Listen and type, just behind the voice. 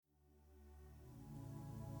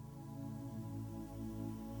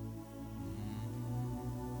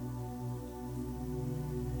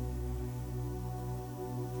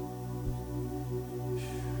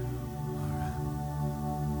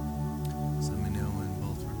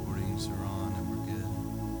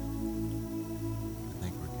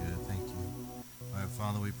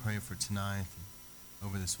Father, we pray for tonight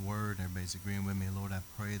over this word. Everybody's agreeing with me. Lord, I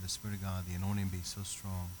pray the Spirit of God, the anointing be so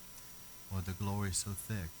strong. Lord, the glory so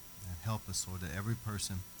thick. And help us, Lord, that every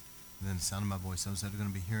person, within the sound of my voice, those that are going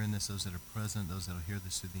to be hearing this, those that are present, those that will hear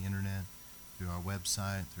this through the internet, through our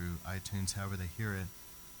website, through iTunes, however they hear it,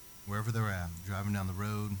 wherever they're at, driving down the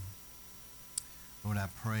road. Lord, I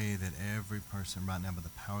pray that every person right now, by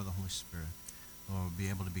the power of the Holy Spirit, Lord, will be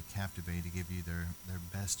able to be captivated, to give you their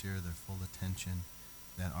best ear, their full attention,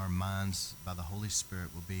 that our minds, by the Holy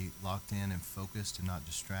Spirit, will be locked in and focused and not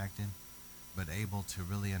distracted, but able to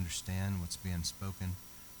really understand what's being spoken.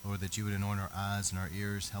 Lord, that you would anoint our eyes and our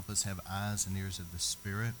ears. Help us have eyes and ears of the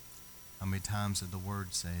Spirit. How many times did the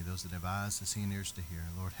Word say, those that have eyes to see and ears to hear?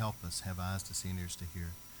 Lord, help us have eyes to see and ears to hear.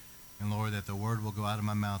 And Lord, that the Word will go out of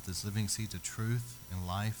my mouth as living seeds of truth and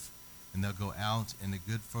life, and they'll go out in the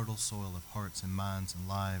good fertile soil of hearts and minds and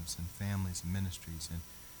lives and families and ministries, and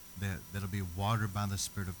that'll be watered by the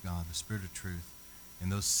Spirit of God, the Spirit of truth.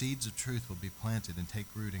 And those seeds of truth will be planted and take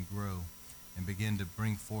root and grow and begin to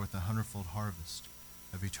bring forth a hundredfold harvest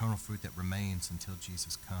of eternal fruit that remains until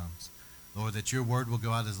Jesus comes. Lord, that your word will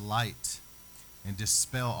go out as light and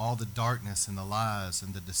dispel all the darkness and the lies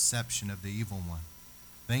and the deception of the evil one.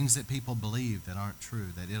 Things that people believe that aren't true,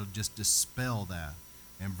 that it'll just dispel that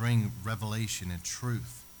and bring revelation and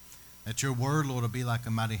truth. That your word, Lord, will be like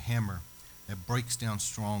a mighty hammer that breaks down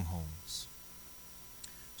strongholds.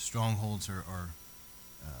 Strongholds are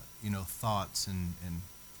thoughts and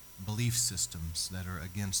belief systems that are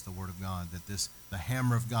against the word of God. That the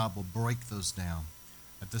hammer of God will break those down.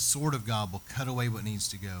 That the sword of God will cut away what needs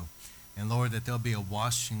to go. And Lord, that there'll be a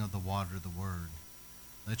washing of the water of the word.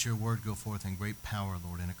 Let your word go forth in great power,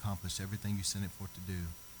 Lord, and accomplish everything you sent it forth to do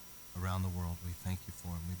around the world. We thank you for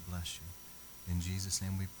it, and we bless you. In Jesus'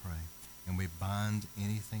 name we pray. And we bind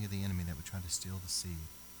anything of the enemy that would try to steal the seed.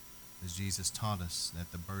 As Jesus taught us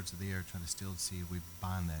that the birds of the air try to steal the seed, we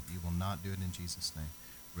bind that. You will not do it in Jesus' name.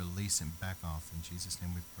 Release and back off. In Jesus'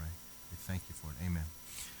 name we pray. We thank you for it. Amen.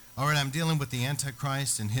 All right, I'm dealing with the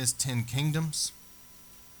Antichrist and his 10 kingdoms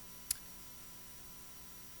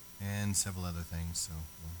and several other things, so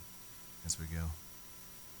as we go.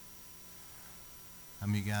 How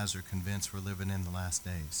many of you guys are convinced we're living in the last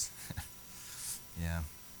days? Yeah.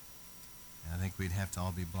 I think we'd have to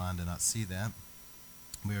all be blind to not see that.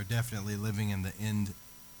 We are definitely living in the end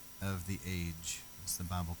of the age, as the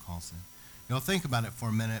Bible calls it. Think about it for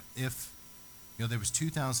a minute. If there was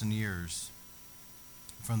 2,000 years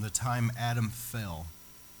from the time Adam fell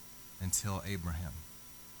until Abraham.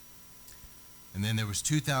 And then there was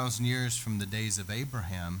 2,000 years from the days of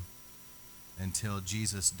Abraham until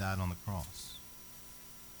Jesus died on the cross.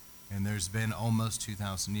 And there's been almost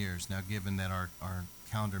 2,000 years. Now, given that our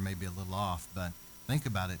calendar may be a little off, but think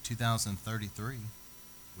about it, 2033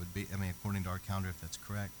 would be, according to our calendar, if that's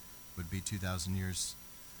correct, would be 2,000 years.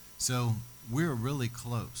 So we're really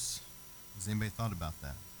close. Has anybody thought about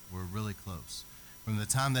that? We're really close. From the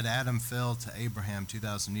time that Adam fell to Abraham,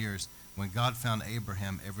 2,000 years, when God found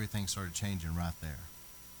Abraham, everything started changing right there.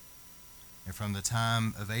 And from the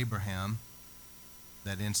time of Abraham,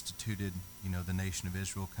 that instituted, the nation of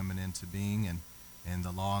Israel coming into being, and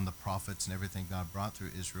the law and the prophets and everything God brought through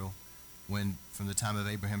Israel, when from the time of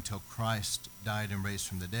Abraham till Christ died and raised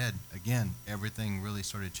from the dead, again, everything really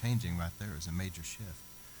started changing right there. It was a major shift.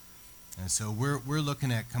 And so we're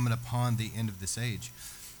looking at coming upon the end of this age.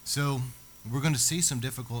 So we're going to see some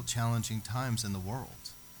difficult, challenging times in the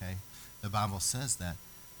world, okay? The Bible says that.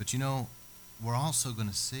 But we're also going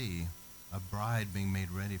to see a bride being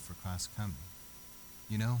made ready for Christ's coming.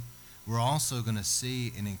 We're also going to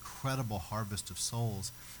see an incredible harvest of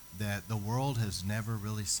souls that the world has never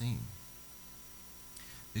really seen.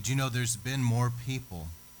 Did you know there's been more people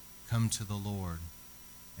come to the Lord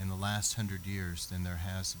in the last 100 years than there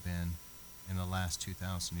has been in the last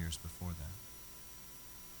 2,000 years before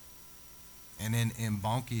that? And in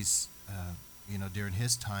Bonnke's, during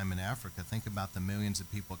his time in Africa, think about the millions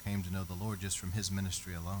of people came to know the Lord just from his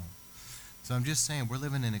ministry alone. So I'm just saying, we're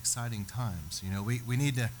living in exciting times. We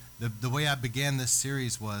need to, the way I began this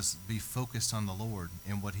series was be focused on the Lord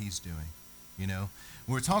and what he's doing.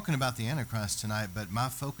 We're talking about the Antichrist tonight, but my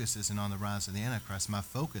focus isn't on the rise of the Antichrist. My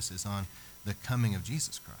focus is on the coming of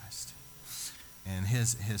Jesus Christ and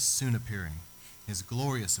his soon appearing, his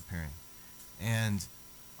glorious appearing. And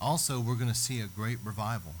also, we're going to see a great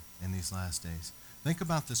revival in these last days. Think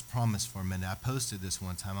about this promise for a minute. I posted this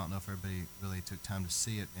one time. I don't know if everybody really took time to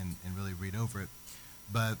see it and really read over it.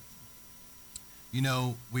 But,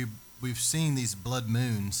 we've seen these blood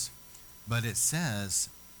moons, but it says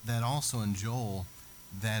that also in Joel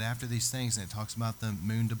that after these things, and it talks about the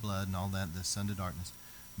moon to blood and all that, the sun to darkness,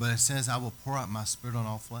 But it says, I will pour out my spirit on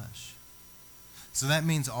all flesh. So that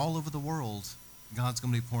means all over the world, God's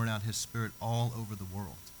going to be pouring out his spirit all over the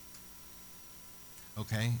world.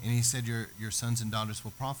 Okay? And he said, your sons and daughters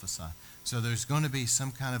will prophesy. So there's going to be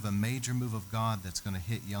some kind of a major move of God that's going to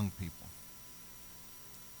hit young people.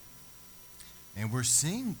 And we're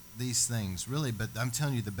seeing these things, really, but I'm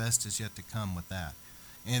telling you, the best is yet to come with that.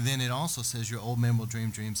 And then it also says, your old men will dream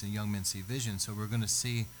dreams and young men see visions. So we're going to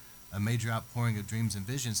see a major outpouring of dreams and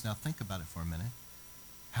visions. Now think about it for a minute.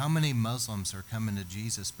 How many Muslims are coming to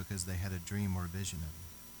Jesus because they had a dream or a vision of him?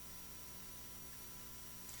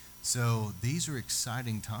 So these are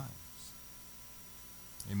exciting times.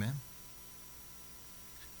 Amen?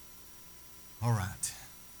 All right.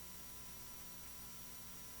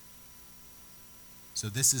 So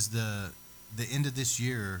this is the end of this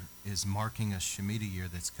year is marking a Shemitah year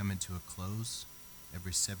that's coming to a close.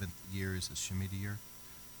 Every 7th year is a Shemitah year.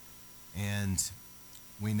 And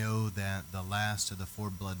we know that the last of the 4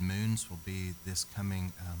 blood moons will be this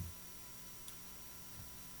coming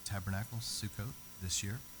Tabernacles, Sukkot, this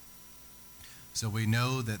year. So we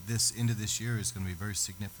know that this end of this year is going to be very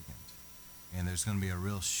significant. And there's going to be a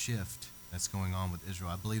real shift that's going on with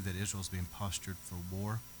Israel. I believe that Israel is being postured for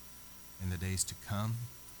war in the days to come.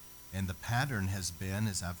 And the pattern has been,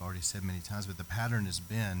 as I've already said many times, but the pattern has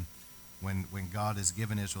been when God has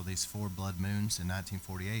given Israel these 4 blood moons in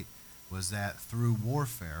 1948, was that through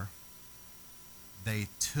warfare, they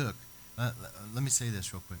took, let me say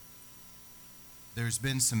this real quick. There's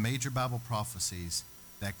been some major Bible prophecies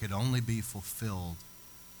that could only be fulfilled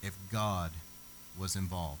if God was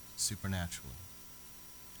involved supernaturally.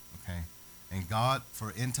 Okay? And God,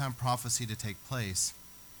 for end time prophecy to take place,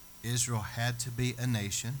 Israel had to be a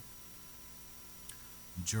nation.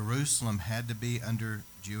 Jerusalem had to be under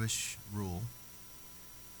Jewish rule.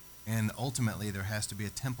 And ultimately, there has to be a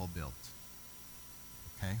temple built.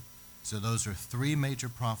 Okay? So those are 3 major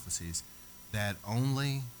prophecies that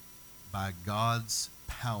only by God's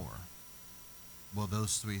power will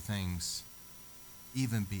those 3 things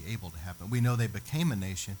even be able to happen. We know they became a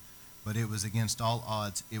nation, but it was against all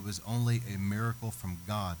odds. It was only a miracle from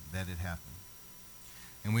God that it happened.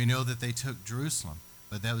 And we know that they took Jerusalem,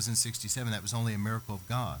 but that was in 67. That was only a miracle of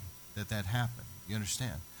God that happened. You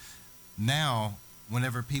understand? Now,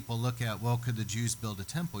 whenever people look at, well, could the Jews build a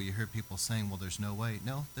temple? You hear people saying, well, there's no way.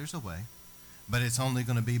 No, there's a way. But it's only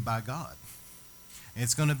going to be by God.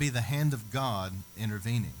 It's going to be the hand of God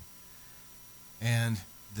intervening. And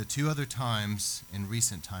the 2 other times, in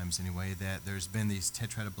recent times anyway, that there's been these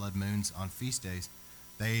tetrad blood moons on feast days,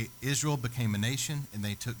 Israel became a nation and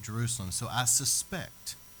they took Jerusalem. So I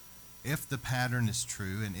suspect, if the pattern is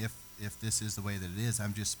true and if this is the way that it is,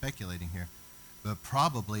 I'm just speculating here, but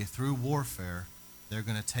probably through warfare, they're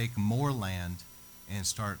going to take more land and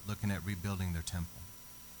start looking at rebuilding their temple.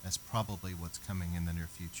 That's probably what's coming in the near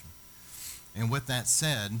future. And with that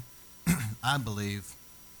said, I believe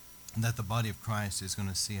that the body of Christ is going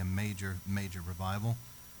to see a major, major revival.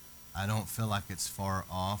 I don't feel like it's far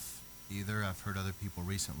off either. I've heard other people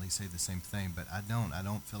recently say the same thing, but I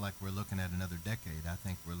don't feel like we're looking at another decade. I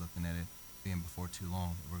think we're looking at it being before too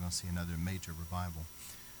long. We're going to see another major revival.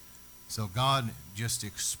 So God just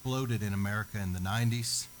exploded in America in the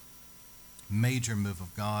 90s. Major move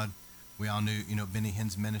of God. We all knew, Benny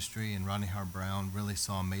Hinn's ministry and Rodney Howard Brown really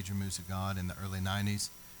saw major moves of God in the early 90s.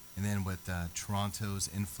 And then with Toronto's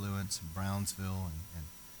influence, Brownsville and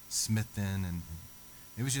Smithton, and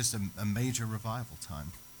it was just a major revival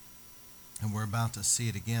time. And we're about to see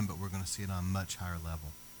it again, but we're going to see it on a much higher level,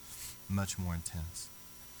 much more intense.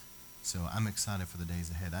 So I'm excited for the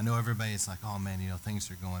days ahead. I know everybody's like, oh man,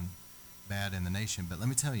 things are going bad in the nation, but let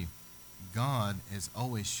me tell you, God has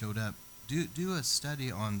always showed up. Do a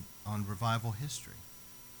study on revival history.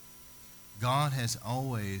 God has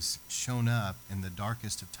always shown up in the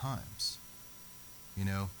darkest of times.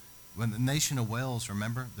 When the nation of Wales,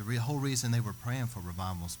 remember, the whole reason they were praying for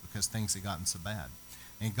revivals because things had gotten so bad.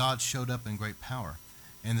 And God showed up in great power.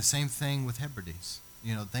 And the same thing with Hebrides.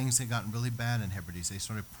 Things had gotten really bad in Hebrides. They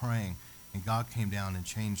started praying, and God came down and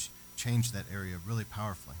changed that area really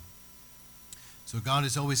powerfully. So God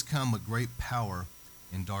has always come with great power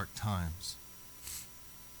in dark times.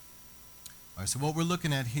 All right, so what we're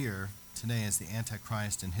looking at here today is the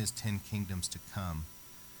Antichrist and his 10 kingdoms to come.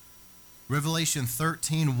 Revelation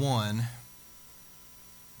 13:1,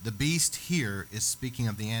 the beast here is speaking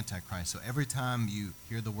of the Antichrist. So every time you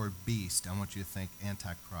hear the word beast, I want you to think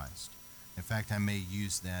Antichrist. In fact, I may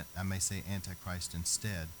use that. I may say Antichrist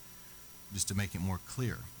instead, just to make it more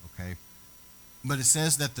clear, okay? But it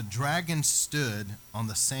says that the dragon stood on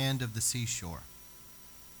the sand of the seashore.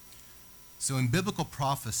 So in biblical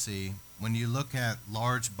prophecy, when you look at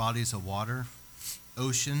large bodies of water,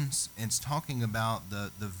 oceans, it's talking about the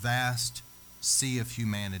vast sea of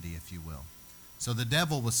humanity, if you will. So the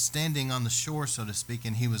devil was standing on the shore, so to speak,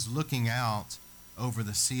 and he was looking out over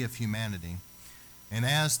the sea of humanity. And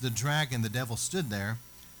as the dragon, the devil, stood there,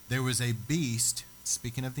 there was a beast,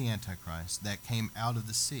 speaking of the Antichrist, that came out of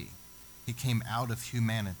the sea. He came out of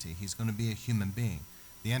humanity. He's going to be a human being.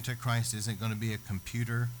 The Antichrist isn't going to be a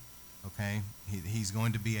computer, okay? He's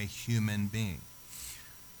going to be a human being.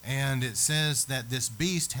 And it says that this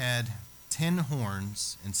beast had 10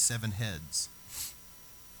 horns and 7 heads.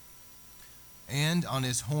 And on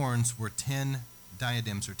his horns were 10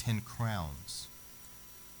 diadems or 10 crowns.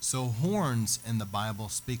 So horns in the Bible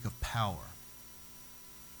speak of power.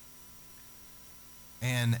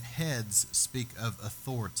 And heads speak of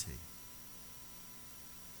authority.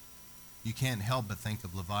 You can't help but think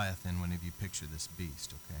of Leviathan whenever you picture this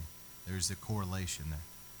beast, okay? There's a correlation there.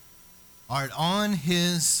 All right, on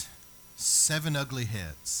his 7 ugly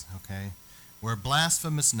heads, okay, were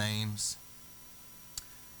blasphemous names.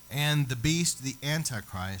 And the beast, the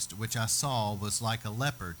Antichrist, which I saw, was like a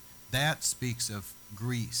leopard. That speaks of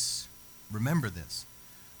Greece. Remember this.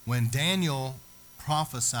 When Daniel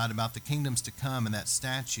prophesied about the kingdoms to come and that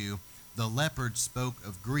statue, the leopard spoke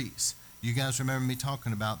of Greece. You guys remember me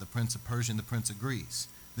talking about the Prince of Persia and the Prince of Greece.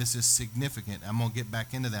 This is significant. I'm going to get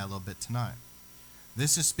back into that a little bit tonight.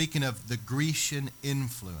 This is speaking of the Grecian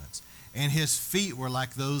influence. And his feet were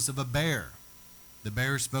like those of a bear. The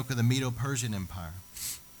bear spoke of the Medo-Persian Empire.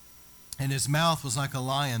 And his mouth was like a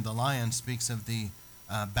lion. The lion speaks of the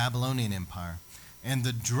Babylonian Empire. And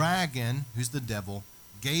the dragon, who's the devil,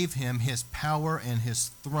 gave him his power and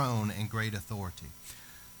his throne and great authority.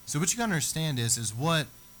 So what you got to understand is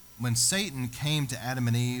when Satan came to Adam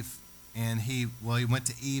and Eve, and he went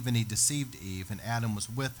to Eve and he deceived Eve, and Adam was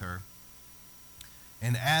with her,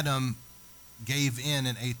 and Adam gave in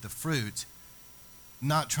and ate the fruit.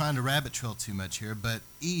 Not trying to rabbit trail too much here, but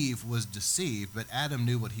Eve was deceived, but Adam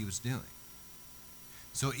knew what he was doing.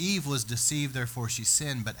 So Eve was deceived, therefore she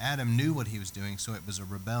sinned, but Adam knew what he was doing, so it was a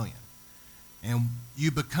rebellion. And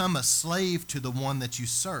you become a slave to the one that you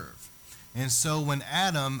serve. And so when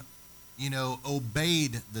Adam,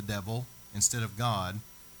 obeyed the devil instead of God,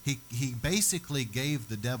 he basically gave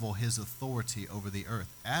the devil his authority over the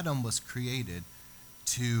earth. Adam was created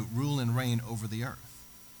to rule and reign over the earth.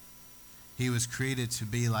 He was created to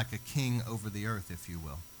be like a king over the earth, if you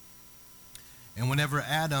will. And whenever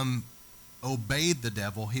Adam obeyed the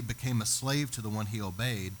devil, he became a slave to the one he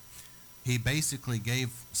obeyed. He basically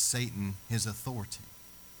gave Satan his authority.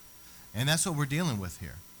 And that's what we're dealing with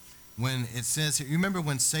here. When it says here, you remember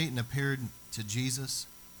when Satan appeared to Jesus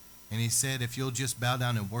and he said, if you'll just bow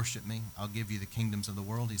down and worship me, I'll give you the kingdoms of the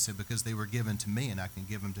world. He said, because they were given to me and I can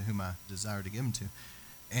give them to whom I desire to give them to.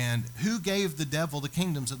 And who gave the devil the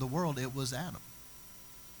kingdoms of the world? It was Adam.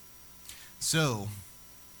 So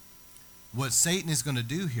what Satan is going to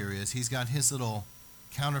do here is he's got his little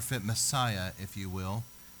counterfeit Messiah, if you will,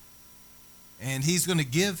 and he's going to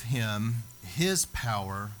give him his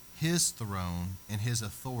power, his throne, and his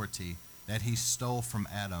authority that he stole from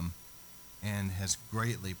Adam and has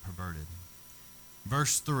greatly perverted.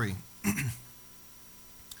 Verse 3,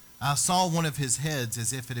 I saw one of his heads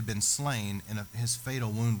as if it had been slain, and his fatal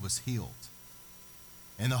wound was healed.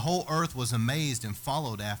 And the whole earth was amazed and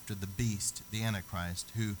followed after the beast, the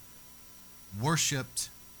Antichrist, who worshipped,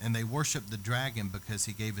 and they worshipped the dragon because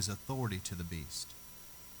he gave his authority to the beast.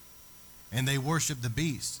 And they worshiped the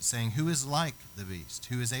beast, saying, who is like the beast?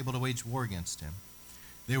 Who is able to wage war against him?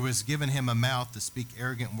 There was given him a mouth to speak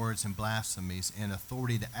arrogant words and blasphemies, and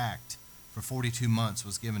authority to act for 42 months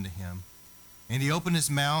was given to him. And he opened his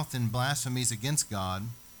mouth in blasphemies against God,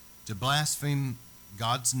 to blaspheme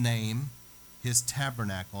God's name, his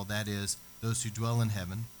tabernacle, that is, those who dwell in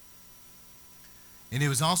heaven. And it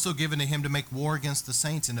was also given to him to make war against the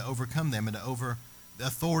saints and to overcome them, and the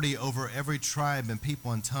authority over every tribe and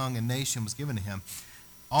people and tongue and nation was given to him.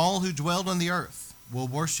 All who dwelled on the earth will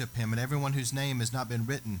worship him, and everyone whose name has not been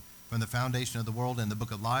written from the foundation of the world in the book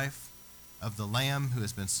of life of the Lamb who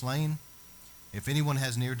has been slain. If anyone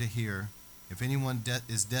has an ear to hear, if anyone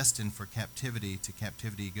is destined for captivity, to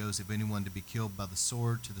captivity he goes. If anyone to be killed by the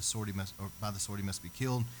sword, to the sword he must, or by the sword he must be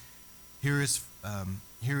killed. Here is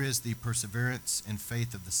the perseverance and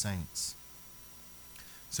faith of the saints.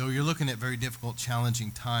 So you're looking at very difficult,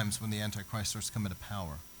 challenging times when the Antichrist starts coming to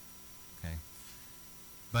power. Okay,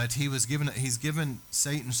 but he's given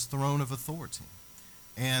Satan's throne of authority,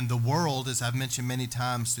 and the world, as I've mentioned many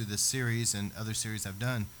times through this series and other series I've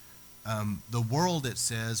done, the world, it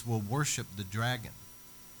says, will worship the dragon.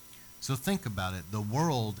 So think about it. The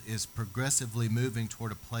world is progressively moving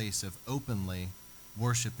toward a place of openly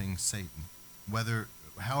worshiping Satan.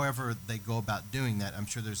 However they go about doing that, I'm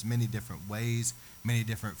sure there's many different ways, many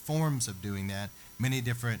different forms of doing that, many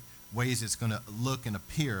different ways it's going to look and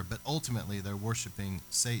appear, but ultimately they're worshiping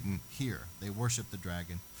Satan here. They worship the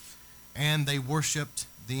dragon, and they worshiped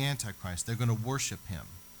the Antichrist. They're going to worship him.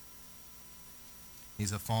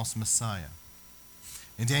 He's a false Messiah.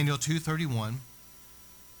 In Daniel 2:31,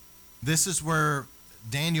 this is where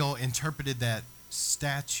Daniel interpreted that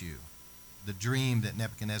statue, the dream that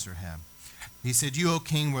Nebuchadnezzar had. He said, "You, O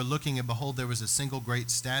king, were looking, and behold, there was a single great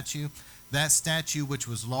statue. That statue, which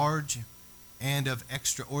was large and of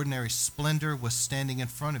extraordinary splendor, was standing in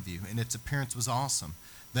front of you, and its appearance was awesome.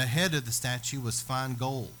 The head of the statue was fine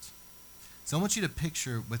gold." So I want you to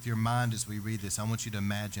picture with your mind as we read this, I want you to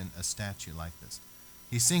imagine a statue like this.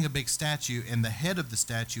 He's seeing a big statue, and the head of the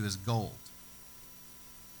statue is gold.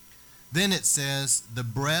 Then it says the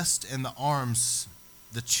breast and the arms,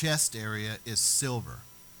 the chest area, is silver.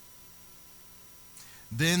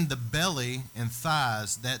 Then the belly and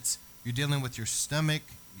thighs, that's, you're dealing with your stomach,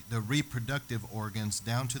 the reproductive organs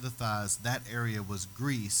down to the thighs, that area was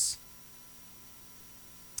Greece.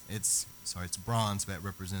 It's bronze, but it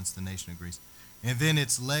represents the nation of Greece. And then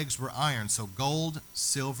its legs were iron. So gold,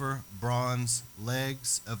 silver, bronze,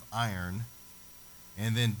 legs of iron.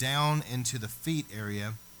 And then down into the feet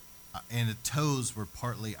area, and the toes were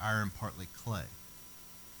partly iron, partly clay.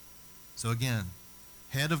 So again,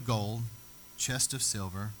 head of gold, chest of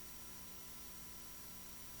silver,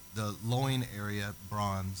 the loin area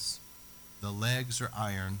bronze, the legs are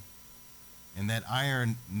iron, and that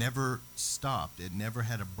iron never stopped. It never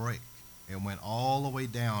had a break. It went all the way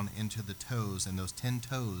down into the toes, and those 10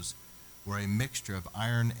 toes were a mixture of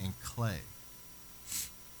iron and clay.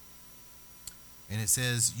 And it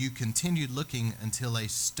says, "You continued looking until a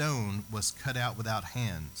stone was cut out without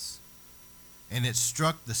hands, and it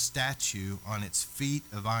struck the statue on its feet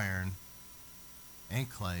of iron and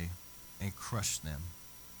clay and crushed them."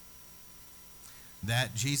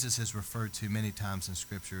 That Jesus has referred to many times in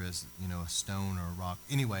Scripture as, a stone or a rock.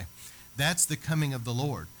 Anyway, that's the coming of the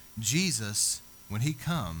Lord. Jesus, when he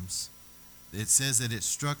comes, it says that it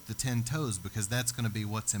struck the 10 toes because that's going to be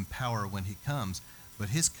what's in power when he comes. But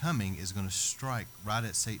his coming is going to strike right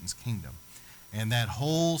at Satan's kingdom. And that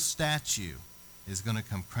whole statue is going to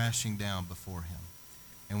come crashing down before him.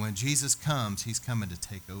 And when Jesus comes, he's coming to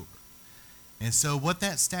take over. And so what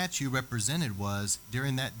that statue represented was,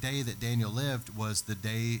 during that day that Daniel lived, was the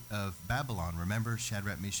day of Babylon. Remember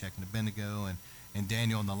Shadrach, Meshach, and Abednego, and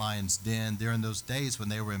Daniel in the lion's den, during those days when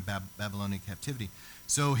they were in Babylonian captivity.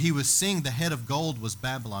 So he was seeing the head of gold was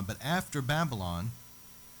Babylon. But after Babylon,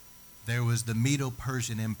 there was the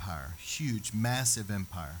Medo-Persian Empire, huge, massive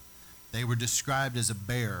empire. They were described as a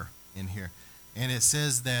bear in here. And it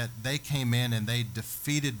says that they came in and they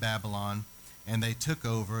defeated Babylon, and they took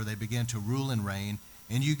over. They began to rule and reign.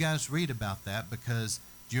 And you guys read about that because,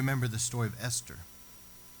 do you remember the story of Esther?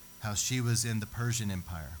 How she was in the Persian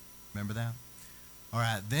Empire. Remember that? All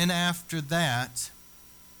right, then after that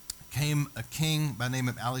came a king by the name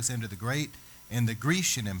of Alexander the Great and the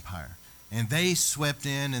Grecian Empire. And they swept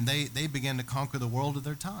in and they began to conquer the world of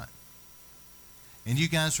their time. And you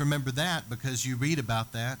guys remember that because you read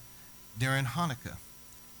about that during Hanukkah.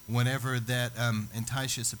 Whenever that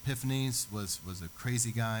Antiochus Epiphanes was a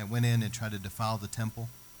crazy guy, went in and tried to defile the temple.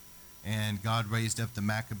 And God raised up the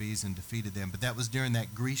Maccabees and defeated them. But that was during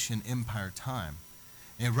that Grecian Empire time.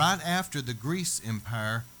 And right after the Greece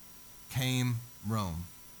Empire came Rome.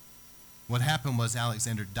 What happened was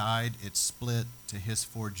Alexander died. It split to his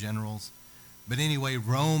 4 generals. But anyway,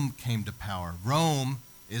 Rome came to power. Rome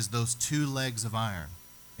is those 2 legs of iron.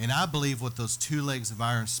 And I believe what those 2 legs of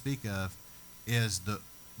iron speak of is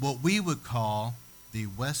what we would call the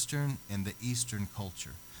Western and the Eastern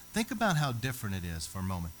culture. Think about how different it is for a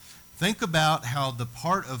moment. Think about how the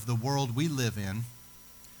part of the world we live in,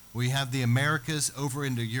 we have the Americas over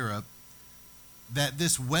into Europe, that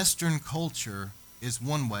this Western culture is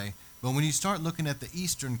one way, but when you start looking at the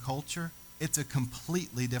Eastern culture, it's a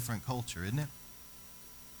completely different culture, isn't it?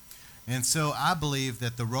 And so I believe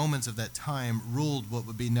that the Romans of that time ruled what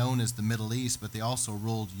would be known as the Middle East, but they also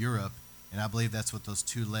ruled Europe, and I believe that's what those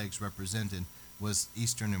 2 legs represented, was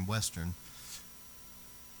Eastern and Western.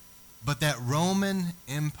 But that Roman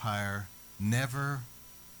Empire never,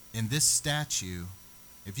 in this statue,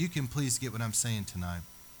 if you can please get what I'm saying tonight,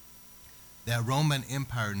 that Roman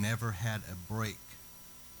Empire never had a break.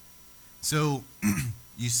 So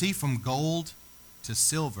you see from gold to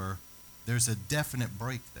silver, there's a definite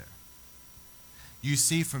break there. You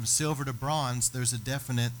see from silver to bronze, there's a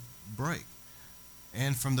definite break.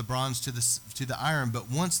 and from the bronze to the iron. But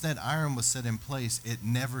once that iron was set in place, it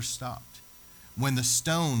never stopped. When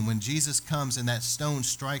Jesus comes and that stone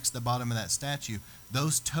strikes the bottom of that statue,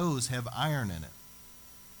 those toes have iron in it.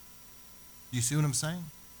 Do you see what I'm saying?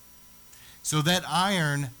 So that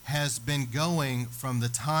iron has been going from the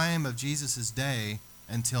time of Jesus' day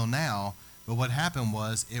until now. But what happened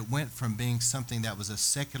was it went from being something that was a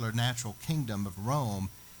secular natural kingdom of Rome,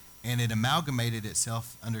 and it amalgamated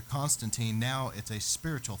itself under Constantine. Now it's a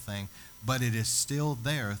spiritual thing, but it is still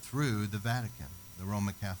there through the Vatican, the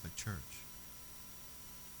Roman Catholic Church.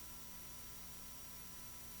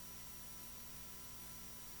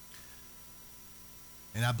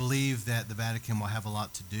 And I believe that the Vatican will have a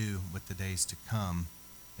lot to do with the days to come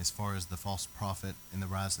as far as the false prophet and the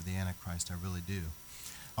rise of the Antichrist. I really do.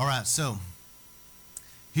 All right, so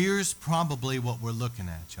here's probably what we're looking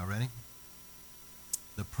at. Y'all ready?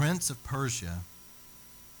 The Prince of Persia,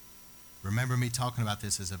 remember me talking about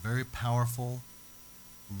this, is a very powerful,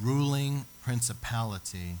 ruling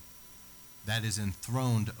principality that is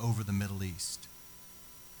enthroned over the Middle East.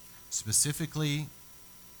 Specifically,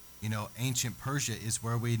 ancient Persia is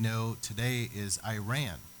where we know today is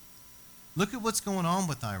Iran. Look at what's going on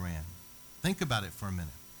with Iran. Think about it for a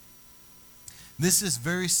minute. This is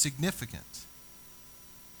very significant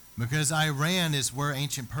because Iran is where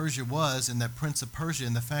ancient Persia was, and that Prince of Persia,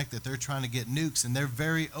 and the fact that they're trying to get nukes, and they're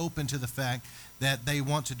very open to the fact that they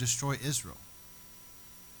want to destroy Israel.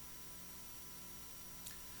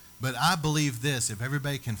 But I believe this, if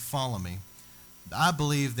everybody can follow me, I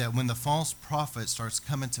believe that when the false prophet starts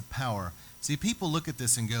coming to power, see, people look at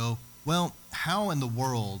this and go, well, how in the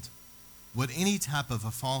world would any type of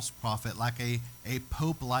a false prophet, like a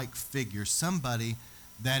pope-like figure, somebody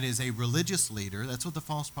that is a religious leader, that's what the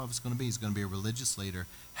false prophet is going to be, he's going to be a religious leader,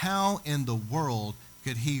 how in the world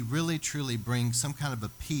could he really truly bring some kind of a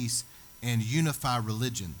peace and unify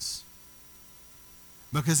religions?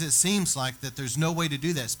 Because it seems like that there's no way to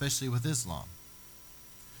do that, especially with Islam.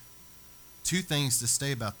 Two things to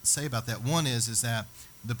say about that. One is that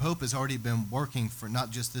the Pope has already been working for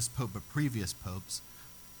not just this Pope, but previous popes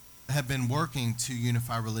have been working to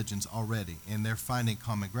unify religions already, and they're finding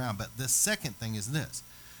common ground. But the second thing is this.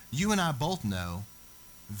 You and I both know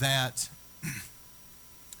that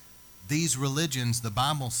these religions, the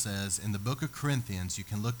Bible says in the book of Corinthians, you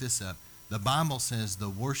can look this up, the Bible says the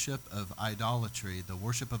worship of idolatry, the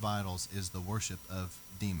worship of idols, is the worship of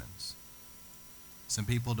demons. Some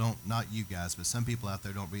people don't, not you guys, but some people out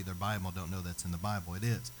there don't read their Bible, don't know that's in the Bible. It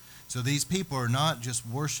is. So these people are not just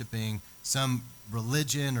worshiping some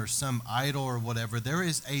religion or some idol or whatever. There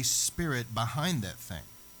is a spirit behind that thing.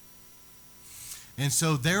 And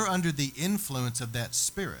so they're under the influence of that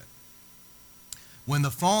spirit. When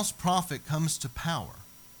the false prophet comes to power,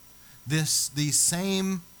 these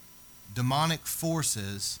same demonic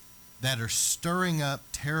forces that are stirring up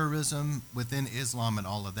terrorism within Islam and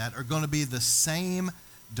all of that are going to be the same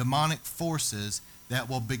demonic forces that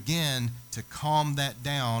will begin to calm that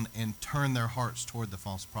down and turn their hearts toward the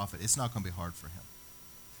false prophet. It's not going to be hard for him.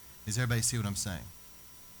 Does everybody see what I'm saying?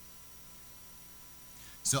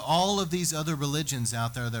 So all of these other religions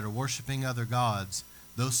out there that are worshiping other gods,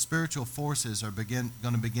 those spiritual forces are going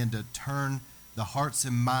to begin to turn the hearts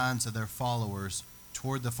and minds of their followers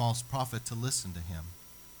toward the false prophet to listen to him.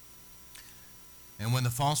 And when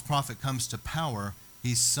the false prophet comes to power,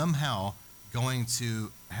 he's somehow going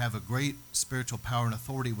to have a great spiritual power and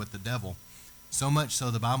authority with the devil. So much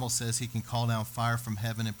so the Bible says he can call down fire from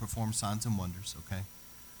heaven and perform signs and wonders, okay?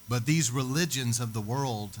 But these religions of the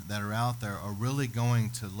world that are out there are really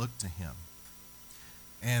going to look to him.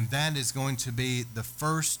 And that is going to be the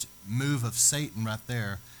first move of Satan right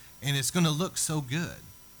there. And it's going to look so good.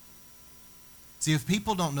 See, if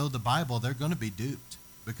people don't know the Bible, they're going to be duped.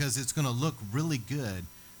 Because it's going to look really good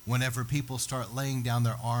whenever people start laying down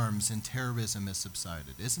their arms and terrorism has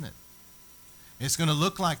subsided, isn't it? It's going to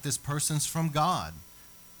look like this person's from God.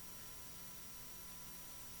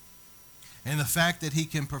 And the fact that he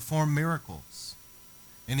can perform miracles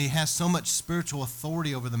and he has so much spiritual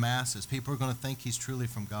authority over the masses, people are going to think he's truly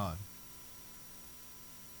from God.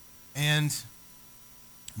 And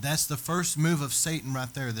that's the first move of Satan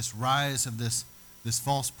right there, this rise of this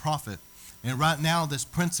false prophet. And right now, this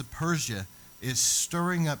Prince of Persia is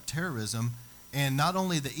stirring up terrorism, and not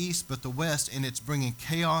only the East, but the West, and it's bringing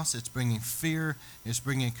chaos, it's bringing fear, it's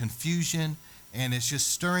bringing confusion, and it's just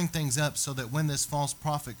stirring things up so that when this false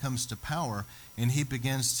prophet comes to power and he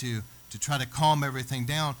begins to try to calm everything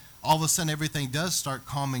down, all of a sudden everything does start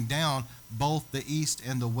calming down. Both the East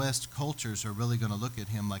and the West cultures are really going to look at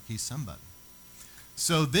him like he's somebody.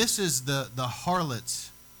 So this is the harlot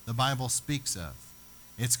the Bible speaks of.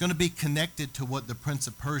 It's going to be connected to what the Prince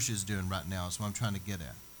of Persia is doing right now, is what I'm trying to get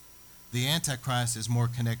at. The Antichrist is more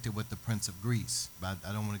connected with the Prince of Greece, but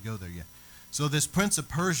I don't want to go there yet. So this Prince of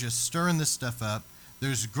Persia is stirring this stuff up.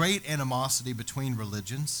 There's great animosity between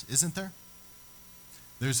religions, isn't there?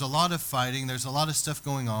 There's a lot of fighting. There's a lot of stuff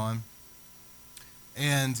going on.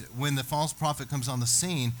 And when the false prophet comes on the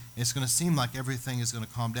scene, it's going to seem like everything is going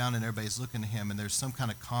to calm down and everybody's looking to him and there's some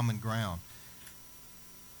kind of common ground.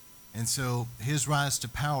 And so his rise to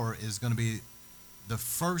power is going to be the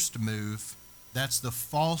first move. That's the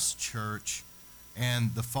false church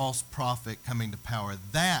and the false prophet coming to power.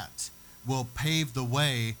 That will pave the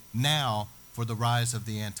way now for the rise of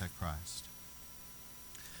the Antichrist.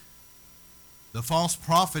 The false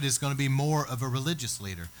prophet is going to be more of a religious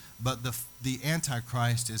leader, but the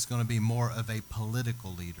Antichrist is going to be more of a political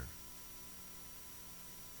leader.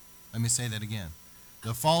 Let me say that again.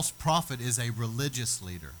 The false prophet is a religious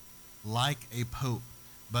leader, like a pope,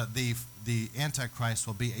 but the Antichrist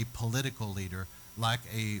will be a political leader, like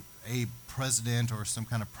a president or some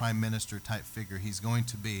kind of prime minister type figure. He's going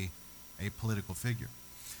to be a political figure.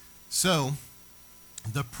 So,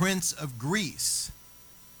 the Prince of Greece.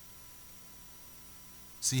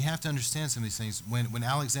 So you have to understand some of these things. When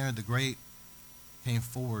Alexander the Great came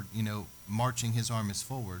forward, marching his armies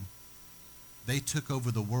forward, they took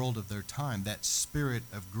over the world of their time. That spirit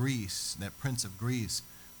of Greece, that Prince of Greece,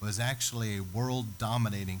 was actually a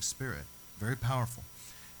world-dominating spirit. Very powerful.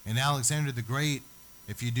 And Alexander the Great,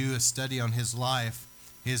 if you do a study on his life,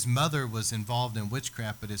 his mother was involved in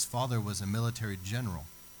witchcraft, but his father was a military general.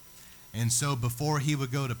 And so before he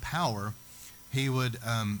would go to power, he would,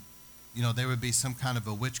 there would be some kind of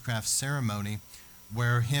a witchcraft ceremony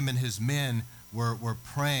where him and his men were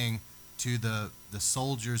praying to the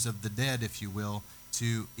soldiers of the dead, if you will,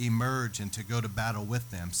 to emerge and to go to battle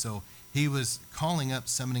with them. So he was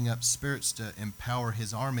summoning up spirits to empower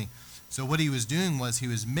his army. So what he was doing was he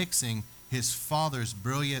was mixing his father's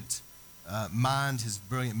brilliant mind, his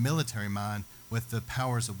brilliant military mind, with the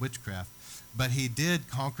powers of witchcraft. But he did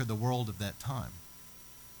conquer the world of that time.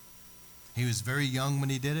 He was very young when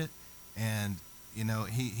he did it, and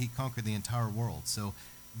he conquered the entire world. So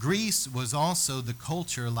Greece was also the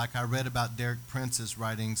culture, like I read about Derek Prince's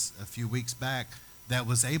writings a few weeks back, that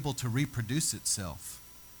was able to reproduce itself.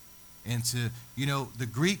 And the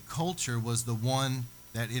Greek culture was the one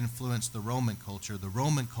that influenced the Roman culture. The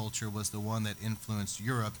Roman culture was the one that influenced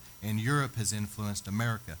Europe, and Europe has influenced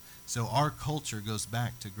America. So our culture goes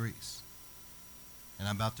back to Greece. And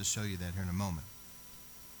I'm about to show you that here in a moment.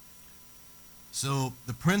 So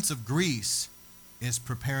the Prince of Greece is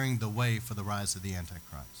preparing the way for the rise of the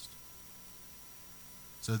Antichrist.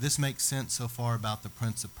 So this makes sense so far about the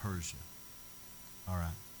Prince of Persia. All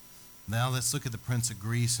right. Now let's look at the Prince of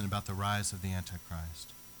Greece and about the rise of the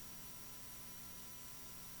Antichrist.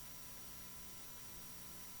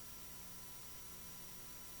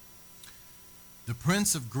 The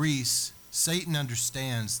Prince of Greece, Satan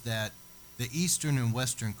understands that the Eastern and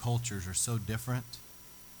Western cultures are so different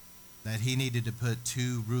that he needed to put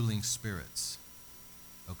two ruling spirits,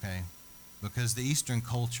 okay? Because the Eastern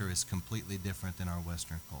culture is completely different than our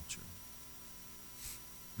Western culture.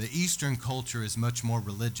 The Eastern culture is much more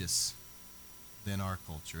religious than our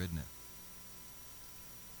culture, isn't it?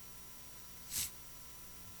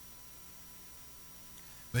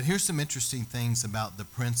 But here's some interesting things about the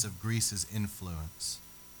Prince of Greece's influence.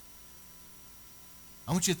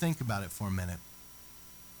 I want you to think about it for a minute.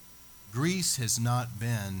 Greece has not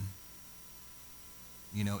been,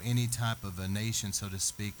 any type of a nation, so to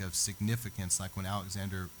speak, of significance, like when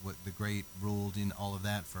Alexander the Great ruled and all of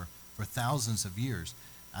that for thousands of years.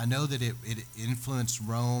 I know that it influenced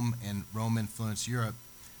Rome and Rome influenced Europe,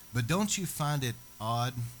 but don't you find it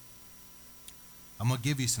odd? I'm going to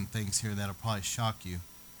give you some things here that'll probably shock you,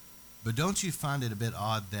 but don't you find it a bit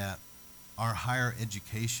odd that our higher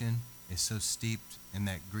education is so steeped in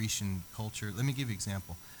that Grecian culture? Let me give you an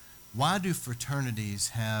example. Why do fraternities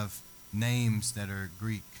have names that are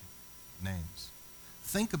Greek names?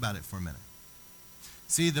 Think about it for a minute.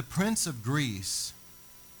 See, the Prince of Greece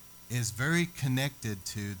is very connected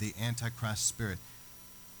to the Antichrist spirit.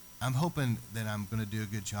 I'm hoping that I'm going to do a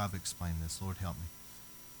good job explaining this. Lord help me.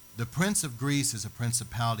 The Prince of Greece is a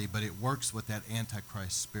principality, but it works with that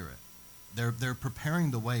Antichrist spirit. They're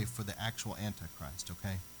preparing the way for the actual Antichrist,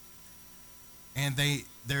 okay? And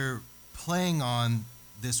they're playing on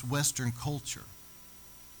this Western culture.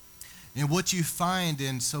 And what you find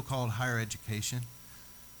in so-called higher education,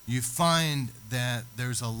 you find that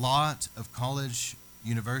there's a lot of college,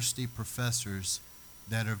 university professors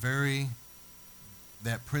that are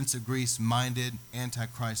that Prince of Greece minded,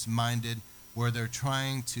 Antichrist minded, where they're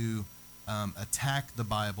trying to attack the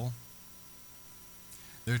Bible.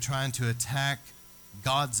 They're trying to attack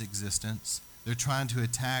God's existence. They're trying to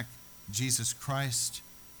attack Jesus Christ's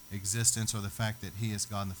existence, or the fact that he is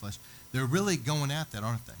God in the flesh. They're really going at that,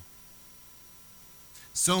 aren't they?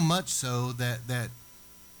 So much so that that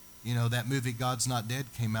movie God's Not Dead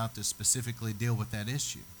came out to specifically deal with that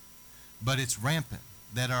issue. But it's rampant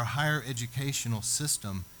that our higher educational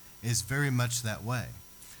system is very much that way.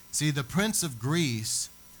 See, the Prince of Greece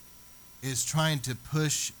is trying to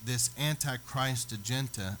push this Antichrist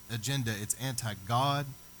agenda. It's anti-God,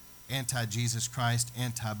 anti-Jesus Christ,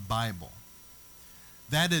 anti-Bible.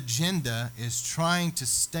 That agenda is trying to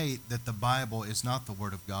state that the Bible is not the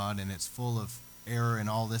Word of God and it's full of error and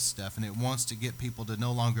all this stuff, and it wants to get people to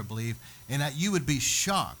no longer believe. And you would be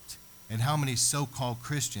shocked at how many so-called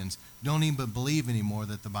Christians don't even believe anymore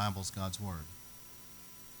that the Bible is God's Word.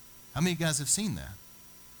 How many of you guys have seen that?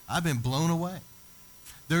 I've been blown away.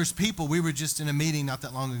 There's people, we were just in a meeting not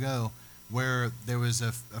that long ago where there was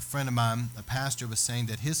a friend of mine, a pastor, was saying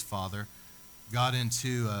that his father got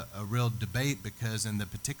into a real debate because in the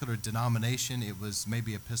particular denomination, it was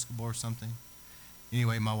maybe Episcopal or something.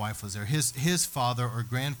 Anyway, my wife was there. His father or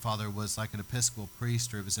grandfather was like an Episcopal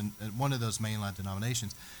priest, or it was in one of those mainline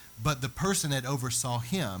denominations. But the person that oversaw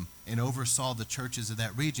him and oversaw the churches of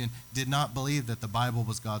that region did not believe that the Bible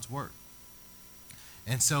was God's Word.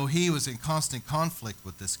 And so he was in constant conflict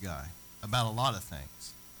with this guy about a lot of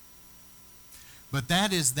things. But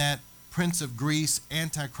that is that Prince of Greece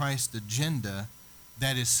Antichrist agenda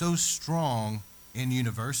that is so strong in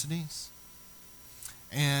universities.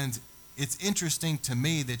 And it's interesting to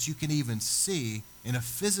me that you can even see in a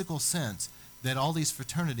physical sense that all these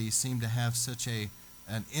fraternities seem to have such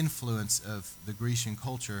an influence of the Grecian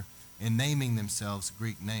culture in naming themselves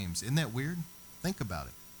Greek names. Isn't that weird? Think about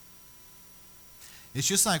it. It's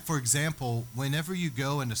just like, for example, whenever you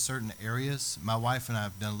go into certain areas, my wife and I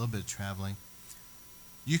have done a little bit of traveling,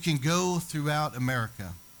 you can go throughout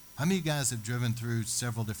America. How many of you guys have driven through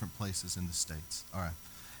several different places in the States? All right.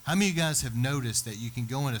 How many of you guys have noticed that you can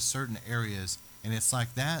go into certain areas and it's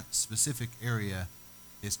like that specific area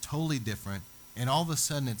is totally different, and all of a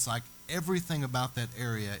sudden it's like everything about that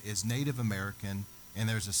area is Native American, and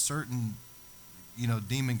there's a certain,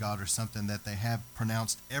 demon god or something that they have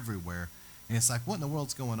pronounced everywhere. And it's like, what in the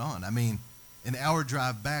world's going on? I mean, an hour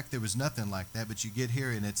drive back, there was nothing like that, but you get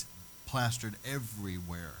here and it's plastered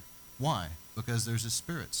everywhere. Why? Because there's a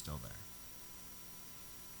spirit still there.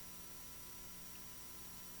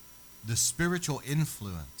 The spiritual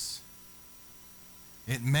influence,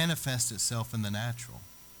 it manifests itself in the natural.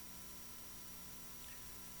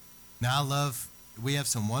 Now, we have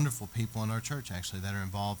some wonderful people in our church, actually, that are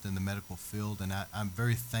involved in the medical field, and I'm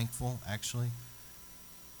very thankful, actually,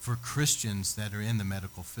 for Christians that are in the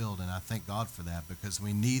medical field, and I thank God for that, because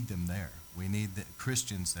we need them there. We need the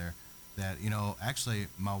Christians there that, actually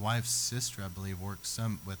my wife's sister, I believe, works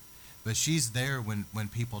some with, but she's there when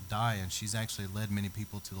people die, and she's actually led many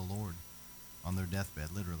people to the Lord on their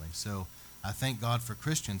deathbed, literally. So I thank God for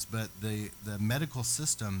Christians, but the medical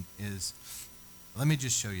system is, let me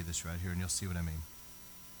just show you this right here, and you'll see what I mean.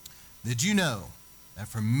 Did you know that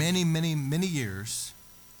for many, many, many years,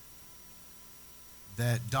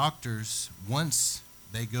 that doctors, once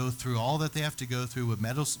they go through all that they have to go through with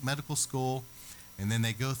medical school, and then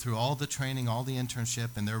they go through all the training, all the internship,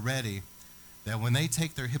 and they're ready, that when they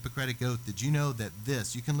take their Hippocratic Oath, did you know that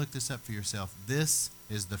this, you can look this up for yourself, this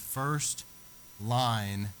is the first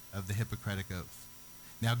line of the Hippocratic Oath.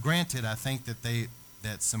 Now, granted, I think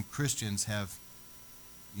that some Christians have,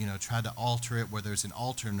 tried to alter it where there's an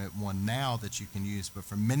alternate one now that you can use, but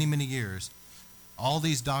for many, many years, all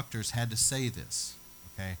these doctors had to say this.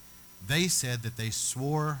 Okay, they said that they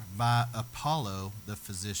swore by Apollo, the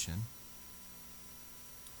physician,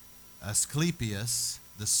 Asclepius,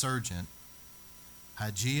 the surgeon,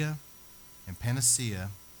 Hygeia, and Panacea,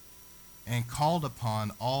 and called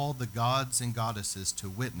upon all the gods and goddesses to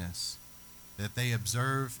witness that they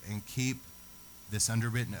observe and keep this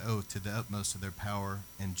underwritten oath to the utmost of their power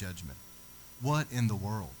and judgment. What in the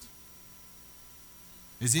world?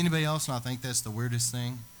 Does anybody else not think that's the weirdest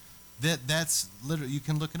thing? That's literally, you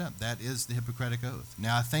can look it up. That is the Hippocratic Oath.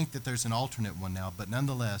 Now, I think that there's an alternate one now, but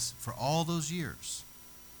nonetheless, for all those years,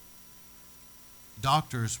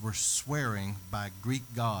 doctors were swearing by Greek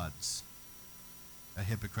gods a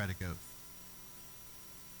Hippocratic Oath.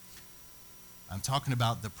 I'm talking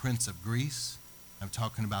about the Prince of Greece. I'm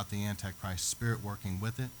talking about the Antichrist spirit working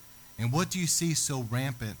with it. And what do you see so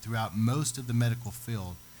rampant throughout most of the medical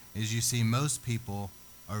field is you see most people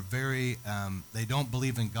are very, they don't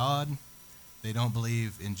believe in God, they don't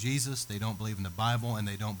believe in Jesus, they don't believe in the Bible, and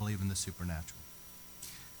they don't believe in the supernatural.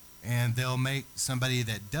 and they'll make somebody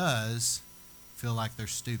that does feel like they're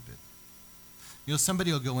stupid. You know,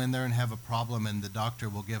 somebody will go in there and have a problem, and the doctor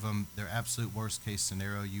will give them their absolute worst case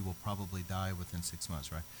scenario. You will probably die within 6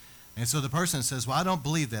 months, right? And so the person says, well, I don't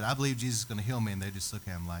believe that. I believe Jesus is going to heal me. And they just look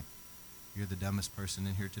at him like, you're the dumbest person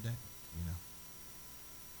in here today, you know.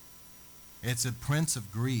 It's a prince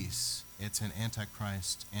of Greece. It's an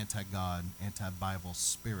antichrist, anti-God, anti-Bible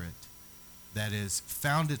spirit that has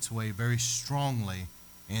found its way very strongly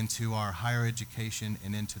into our higher education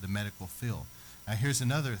and into the medical field. Now, here's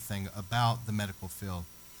another thing about the medical field.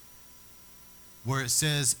 Where it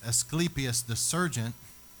says Asclepius the surgeon,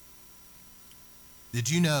 did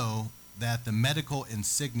you know that the medical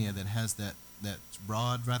insignia that has that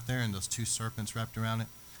rod right there and those two serpents wrapped around it,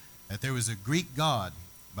 that there was a Greek god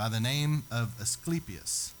by the name of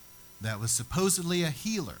Asclepius that was supposedly a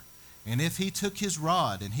healer, and if he took his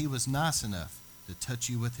rod and he was nice enough to touch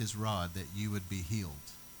you with his rod, that you would be healed.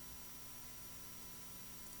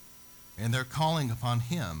 And they're calling upon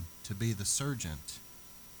him to be the surgeon.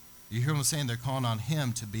 You hear what I'm saying? They're calling on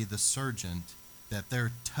him to be the surgeon, that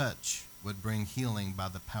their touch would bring healing by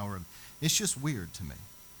the power of. It's just weird to me.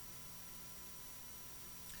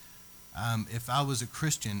 If I was a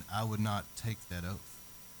Christian, I would not take that oath.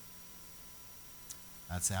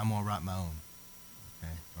 I'd say, I'm going to write my own.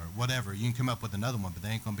 Okay? Or whatever. You can come up with another one, but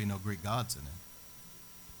there ain't going to be no Greek gods in it.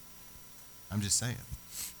 I'm just saying.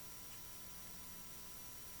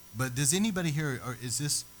 But does anybody here, or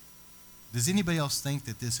does anybody else think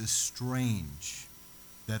that this is strange,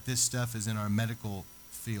 that this stuff is in our medical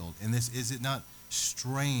field? And is it not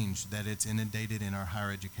strange that it's inundated in our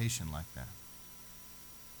higher education like that?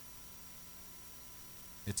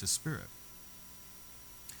 It's a spirit.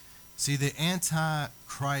 See, the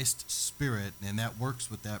Antichrist spirit, and that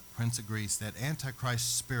works with that Prince of Greece, that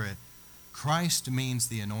Antichrist spirit, Christ means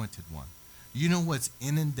the anointed one. You know what's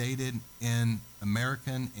inundated in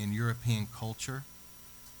American and European culture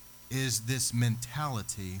is this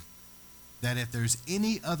mentality that if there's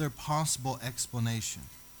any other possible explanation,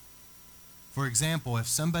 for example, if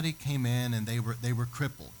somebody came in and they were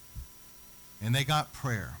crippled and they got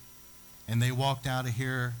prayer and they walked out of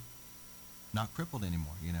here not crippled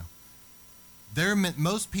anymore, you know.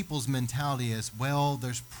 Most people's mentality is, well,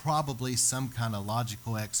 there's probably some kind of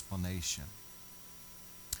logical explanation.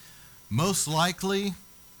 Most likely,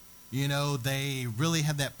 you know, they really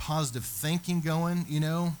had that positive thinking going, you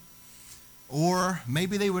know, or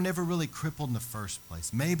maybe they were never really crippled in the first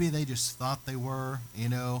place. Maybe they just thought they were, you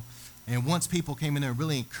know, and once people came in there and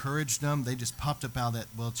really encouraged them, they just popped up out of that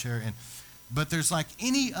wheelchair. But there's like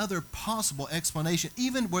any other possible explanation,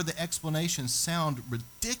 even where the explanations sound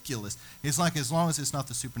ridiculous. It's like, as long as it's not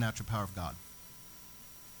the supernatural power of God.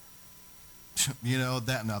 You know,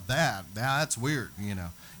 that's weird, you know.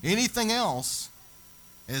 Anything else,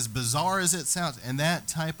 as bizarre as it sounds, and that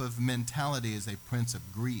type of mentality is a Prince of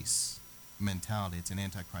Greece mentality. It's an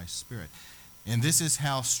Antichrist spirit. And this is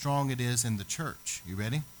how strong it is in the church. You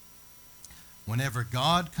ready? Whenever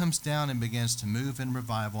God comes down and begins to move in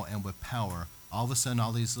revival and with power, all of a sudden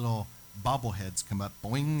all these little bobbleheads come up,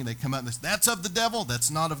 boing, they come out and they say, that's of the devil,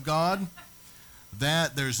 that's not of God.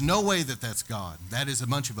 That there's no way that that's God. That is a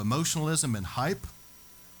bunch of emotionalism and hype.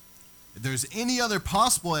 If there's any other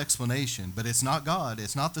possible explanation, but it's not God,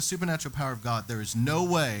 it's not the supernatural power of God, there is no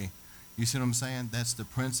way. You see what I'm saying? That's the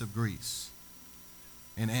Prince of Greece,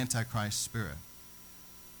 an Antichrist spirit.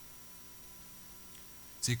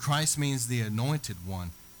 See, Christ means the anointed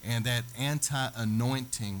one, and that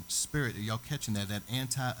anti-anointing spirit, are y'all catching that? That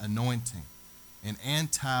anti-anointing, an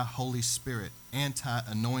anti-Holy Spirit,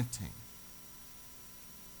 anti-anointing,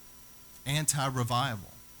 anti-revival.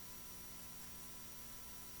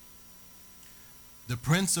 The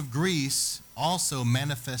Prince of Greece also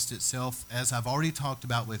manifests itself, as I've already talked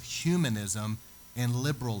about, with humanism and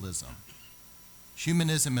liberalism.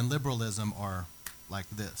 Humanism and liberalism are like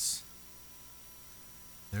this.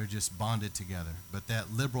 They're just bonded together. But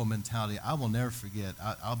that liberal mentality, I will never forget.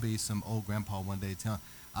 I'll be some old grandpa one day telling.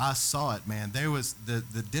 I saw it, man. There was the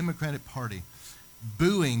Democratic Party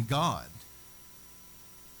booing God.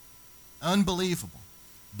 Unbelievable.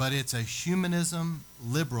 But it's a humanism,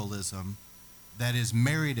 liberalism that has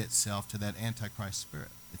married itself to that Antichrist spirit.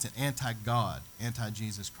 It's an anti-God,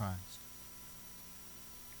 anti-Jesus Christ.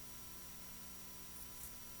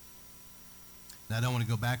 Now, I don't want to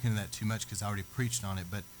go back into that too much because I already preached on it,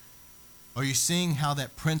 but are you seeing how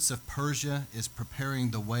that Prince of Persia is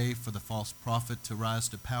preparing the way for the false prophet to rise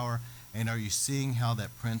to power? And are you seeing how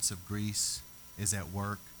that Prince of Greece is at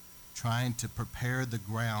work, trying to prepare the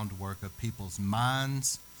groundwork of people's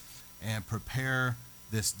minds and prepare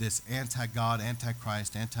this anti-God,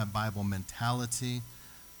 anti-Christ, anti-Bible mentality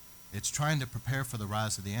It's trying to prepare for the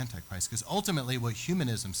rise of the Antichrist. Because ultimately what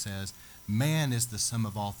humanism says, man is the sum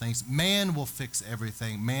of all things. Man will fix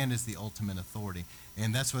everything. Man is the ultimate authority.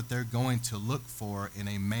 And that's what they're going to look for in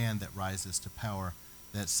a man that rises to power,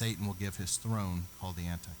 that Satan will give his throne, called the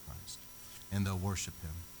Antichrist. And they'll worship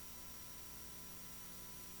him.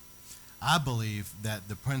 I believe that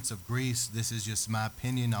the Prince of Greece, this is just my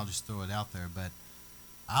opinion, I'll just throw it out there, but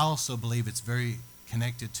I also believe it's very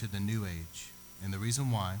connected to the New Age. And the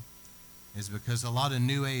reason why is because a lot of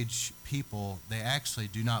New Age people, they actually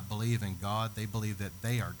do not believe in God. They believe that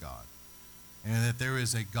they are God and that there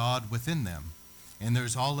is a God within them. And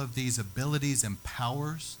there's all of these abilities and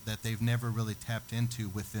powers that they've never really tapped into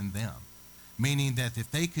within them. Meaning that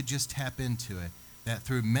if they could just tap into it, that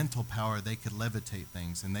through mental power they could levitate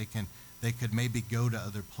things, and they could maybe go to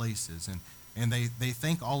other places. And they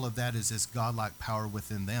think all of that is this godlike power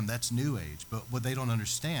within them. That's New Age. But what they don't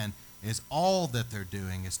understand is all that they're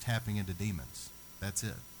doing is tapping into demons. That's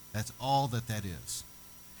it. That's all that is.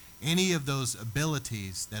 Any of those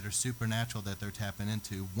abilities that are supernatural that they're tapping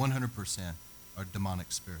into, 100% are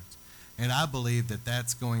demonic spirits. And I believe that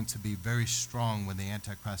that's going to be very strong when the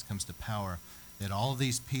Antichrist comes to power, that all of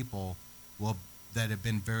these people that have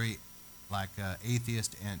been very like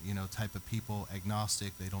atheist and type of people,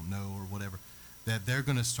 agnostic, they don't know or whatever, that they're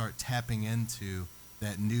going to start tapping into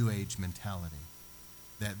that New Age mentality,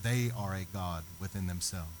 that they are a god within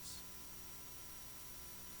themselves.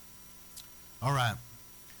 All right.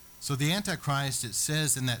 So the Antichrist, it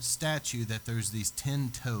says in that statue that there's these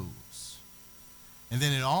 10 toes. And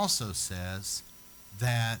then it also says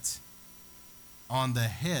that on the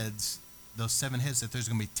heads, those 7 heads, that there's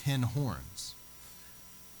going to be 10 horns.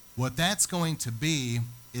 What that's going to be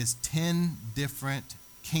is 10 different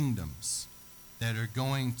kingdoms that are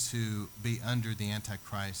going to be under the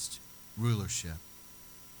Antichrist rulership.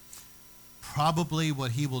 Probably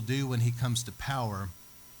what he will do when he comes to power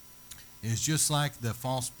is just like the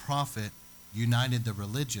false prophet united the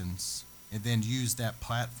religions and then used that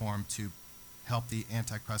platform to help the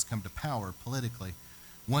Antichrist come to power politically.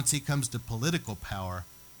 Once he comes to political power,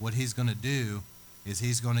 what he's going to do is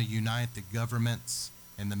he's going to unite the governments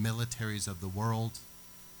and the militaries of the world,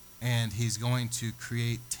 and he's going to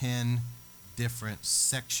create 10 different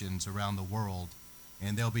sections around the world,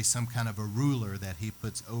 and there'll be some kind of a ruler that he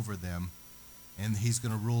puts over them, and he's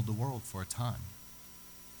going to rule the world for a time.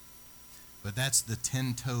 But that's the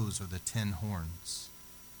 10 toes or the 10 horns.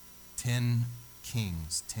 10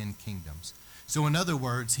 kings, 10 kingdoms. So in other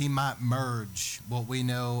words, he might merge what we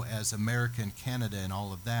know as America and Canada and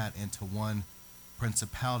all of that into one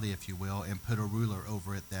principality, if you will, and put a ruler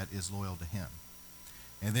over it that is loyal to him.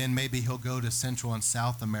 And then maybe he'll go to Central and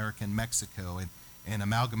South America and Mexico and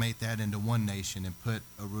amalgamate that into one nation and put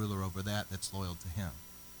a ruler over that that's loyal to him.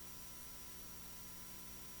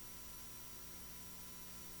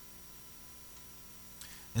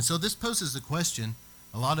 And so this poses a question.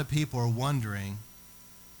 A lot of people are wondering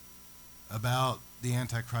about the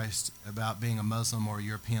Antichrist, about being a Muslim or a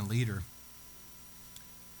European leader.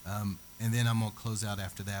 And then I'm going to close out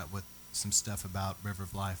after that with some stuff about River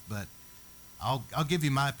of Life. But I'll give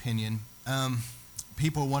you my opinion.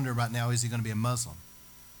 People wonder right now, is he going to be a Muslim?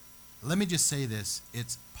 Let me just say this.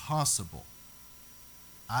 It's possible.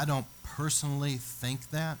 I don't personally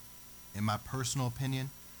think that, in my personal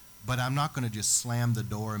opinion. But I'm not going to just slam the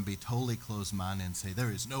door and be totally closed-minded and say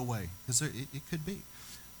there is no way, because it could be.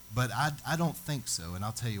 But I don't think so, and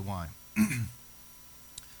I'll tell you why.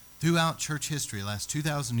 Throughout church history, last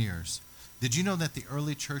 2,000 years, did you know that the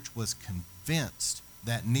early church was convinced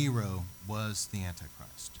that Nero was the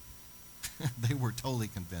Antichrist? They were totally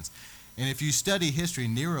convinced. And if you study history,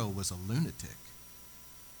 Nero was a lunatic.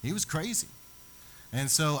 He was crazy. And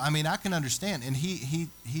so, I mean, I can understand. And he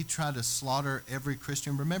tried to slaughter every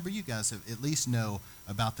Christian. Remember, you guys have at least know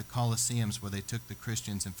about the Colosseums where they took the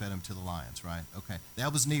Christians and fed them to the lions, right? Okay,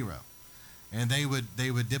 that was Nero. And they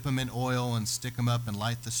would dip them in oil and stick them up and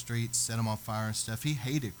light the streets, set them on fire and stuff. He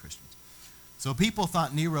hated Christians. So people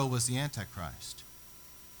thought Nero was the Antichrist.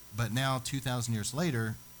 But now, 2,000 years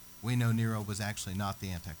later, we know Nero was actually not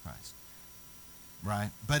the Antichrist.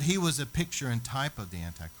 Right? But he was a picture and type of the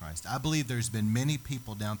Antichrist. I believe there's been many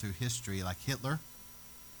people down through history, like Hitler,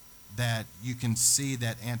 that you can see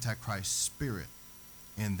that Antichrist spirit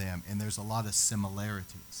in them, and there's a lot of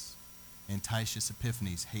similarities. Antiochus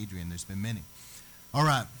Epiphanes, Hadrian, there's been many. All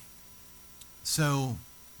right. So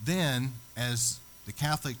then, as the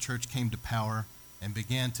Catholic Church came to power and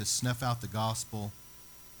began to snuff out the gospel,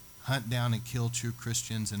 hunt down and kill true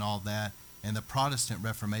Christians and all that, and the Protestant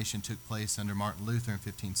Reformation took place under Martin Luther in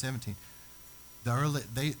 1517,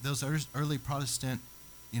 those early Protestant,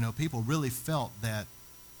 people really felt that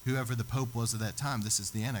whoever the Pope was at that time, this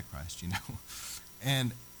is the Antichrist,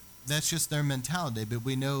 And that's just their mentality, but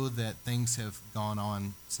we know that things have gone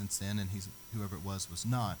on since then, and whoever it was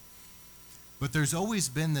not. But there's always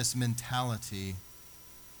been this mentality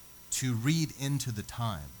to read into the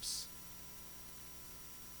times.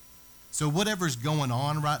 So whatever's going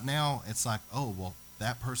on right now, it's like, oh, well,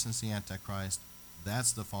 that person's the Antichrist,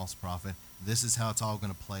 that's the false prophet, this is how it's all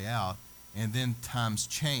going to play out, and then times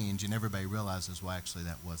change, and everybody realizes, well, actually,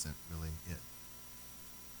 that wasn't really it.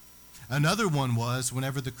 Another one was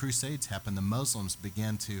whenever the Crusades happened, the Muslims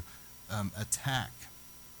began to attack.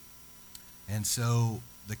 And so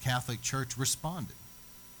the Catholic Church responded.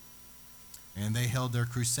 And they held their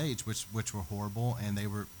crusades, which were horrible, and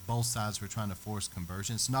both sides were trying to force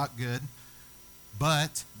conversion. It's not good.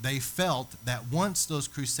 But they felt that once those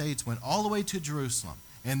crusades went all the way to Jerusalem,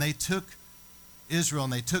 and they took Israel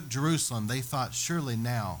and they took Jerusalem, they thought, surely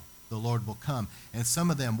now the Lord will come. And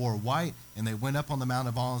some of them wore white, and they went up on the Mount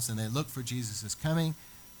of Olives, and they looked for Jesus' coming,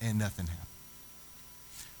 and nothing happened.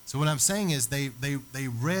 So what I'm saying is they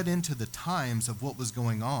read into the times of what was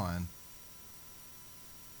going on.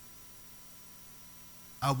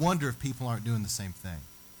 I wonder if people aren't doing the same thing.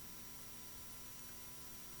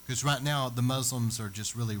 Because right now, the Muslims are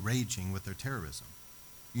just really raging with their terrorism,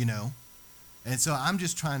 And so I'm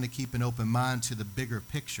just trying to keep an open mind to the bigger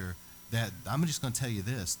picture, that I'm just going to tell you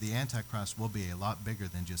this: the Antichrist will be a lot bigger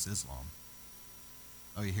than just Islam.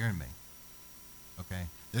 Oh, you hearing me? Okay.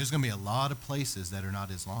 There's going to be a lot of places that are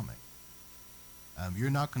not Islamic.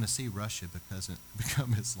 You're not going to see Russia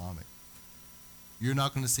become Islamic. You're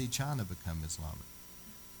not going to see China become Islamic.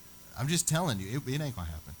 I'm just telling you, it ain't going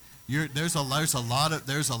to happen. There's a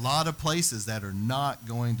lot of places that are not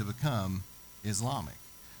going to become Islamic.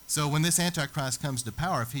 So when this Antichrist comes to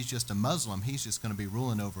power, if he's just a Muslim, he's just going to be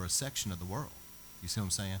ruling over a section of the world. You see what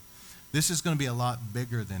I'm saying? This is going to be a lot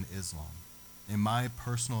bigger than Islam, in my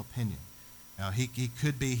personal opinion. Now, he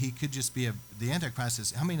could just be the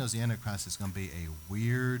Antichrist how many knows the Antichrist is going to be a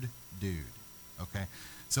weird dude, okay?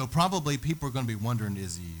 So probably people are going to be wondering,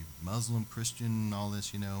 is he Muslim, Christian, all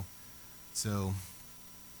this, So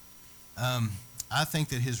I think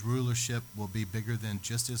that his rulership will be bigger than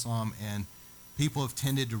just Islam, and people have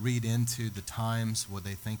tended to read into the times what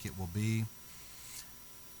they think it will be.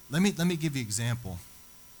 Let me give you an example.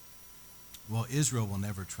 Well, Israel will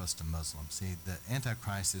never trust a Muslim. See, the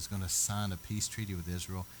Antichrist is going to sign a peace treaty with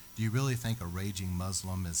Israel. Do you really think a raging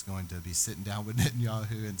Muslim is going to be sitting down with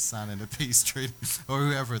Netanyahu and signing a peace treaty, or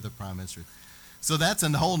whoever the prime minister is? So that's a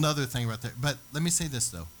whole nother thing right there. But let me say this,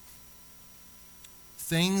 though.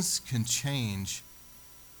 Things can change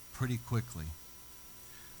pretty quickly.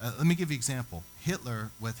 Let me give you an example. Hitler,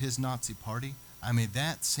 with his Nazi party,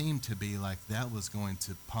 that seemed to be like that was going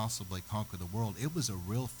to possibly conquer the world. It was a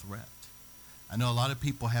real threat. I know a lot of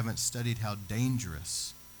people haven't studied how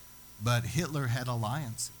dangerous, but Hitler had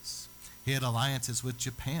alliances. He had alliances with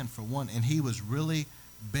Japan, for one, and he was really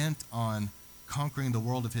bent on conquering the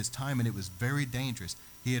world of his time, and it was very dangerous.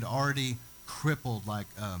 He had already crippled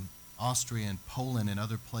Austria and Poland and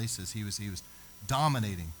other places. He was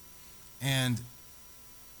dominating.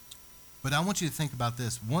 But I want you to think about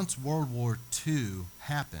this. Once World War II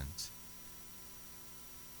happened,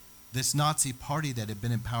 this Nazi party that had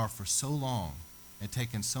been in power for so long and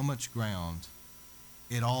taken so much ground,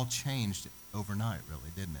 it all changed overnight,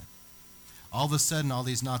 really, didn't it? All of a sudden, all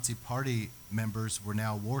these Nazi party members were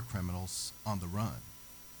now war criminals on the run.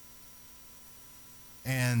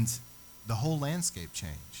 And the whole landscape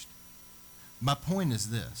changed. My point is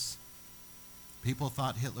this. People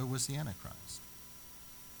thought Hitler was the Antichrist.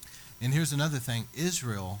 And here's another thing.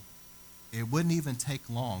 Israel, it wouldn't even take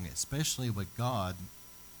long, especially with God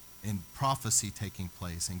and prophecy taking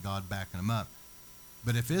place and God backing them up.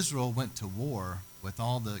 But if Israel went to war with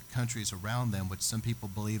all the countries around them, which some people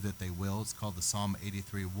believe that they will, it's called the Psalm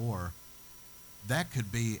 83 war, that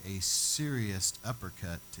could be a serious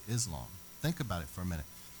uppercut to Islam. Think about it for a minute.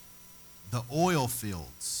 The oil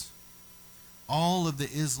fields, all of the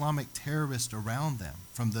Islamic terrorists around them,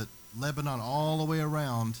 from the Lebanon all the way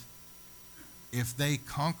around, if they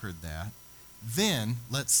conquered that, then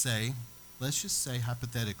let's just say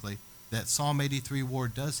hypothetically that Psalm 83 war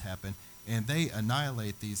does happen, and they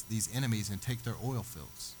annihilate these enemies and take their oil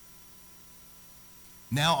fields.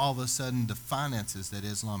 Now all of a sudden the finances that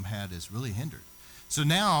Islam had is really hindered. So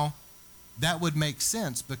now that would make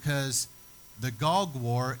sense, because the Gog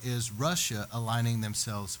war is Russia aligning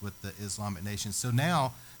themselves with the Islamic nations. So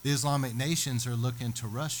now the Islamic nations are looking to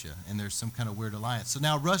Russia, and there's some kind of weird alliance. So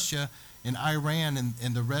now Russia and Iran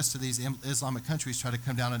and the rest of these Islamic countries try to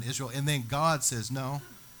come down on Israel, and then God says no.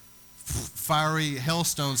 Fiery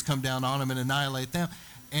hailstones come down on them and annihilate them.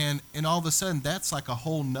 And all of a sudden, that's like a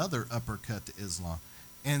whole nother uppercut to Islam.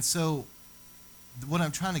 And so what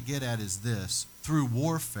I'm trying to get at is this: through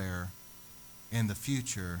warfare in the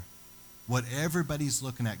future, what everybody's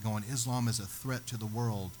looking at going, Islam is a threat to the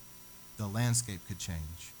world, the landscape could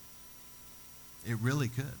change. It really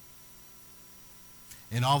could.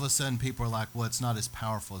 And all of a sudden people are like, well, it's not as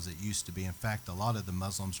powerful as it used to be. In fact, a lot of the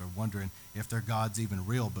Muslims are wondering if their God's even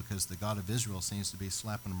real, because the God of Israel seems to be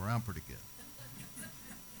slapping them around pretty good.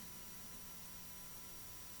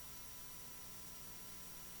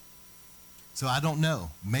 So I don't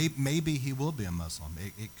know. Maybe he will be a Muslim.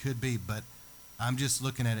 It could be, but I'm just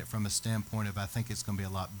looking at it from a standpoint of, I think it's going to be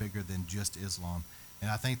a lot bigger than just Islam.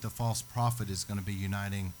 And I think the false prophet is going to be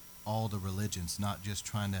uniting all the religions, not just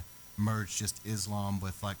trying to merge just Islam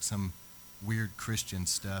with like some weird Christian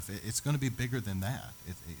stuff. It's going to be bigger than that.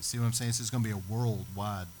 See what I'm saying? This is going to be a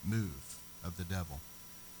worldwide move of the devil.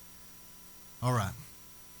 All right.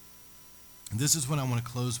 This is what I want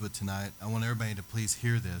to close with tonight. I want everybody to please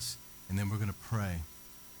hear this, and then we're going to pray.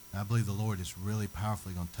 I believe the Lord is really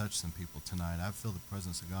powerfully going to touch some people tonight. I feel the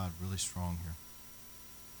presence of God really strong here.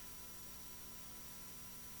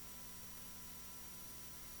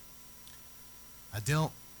 I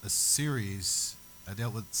dealt with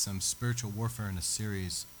some spiritual warfare in a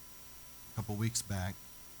series a couple weeks back.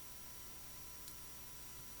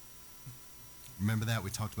 Remember that? We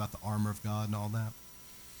talked about the armor of God and all that.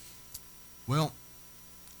 Well,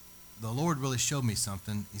 the Lord really showed me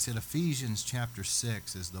something. He said Ephesians chapter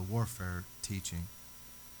 6 is the warfare teaching.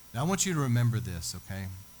 Now I want you to remember this, okay?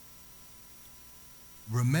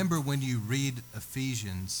 Remember when you read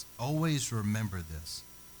Ephesians, always remember this,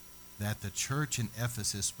 that the church in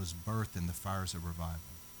Ephesus was birthed in the fires of revival.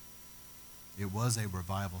 It was a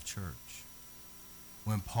revival church.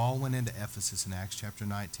 When Paul went into Ephesus in Acts chapter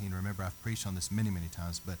 19, remember I've preached on this many, many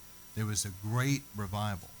times, but there was a great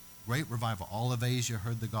revival. Great revival. All of Asia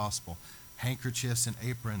heard the gospel. Handkerchiefs and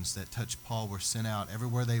aprons that touched Paul were sent out.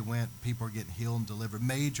 Everywhere they went, people were getting healed and delivered.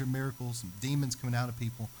 Major miracles, demons coming out of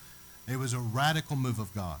people. It was a radical move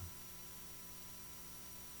of God.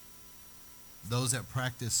 Those that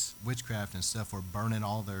practice witchcraft and stuff were burning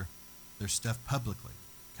all their stuff publicly,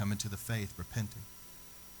 coming to the faith, repenting.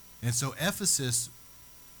 And so Ephesus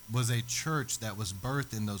was a church that was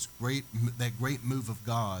birthed in that great move of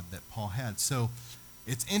God that Paul had. So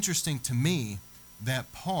it's interesting to me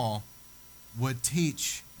that Paul would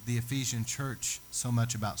teach the Ephesian church so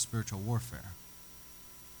much about spiritual warfare.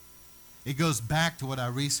 It goes back to what I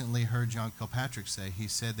recently heard John Kilpatrick say. He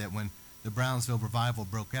said that when the Brownsville revival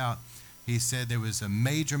broke out, he said there was a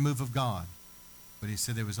major move of God, but he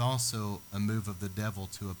said there was also a move of the devil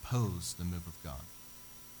to oppose the move of God.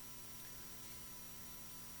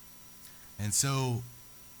 And so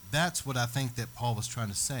that's what I think that Paul was trying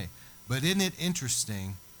to say. But isn't it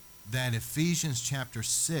interesting that Ephesians chapter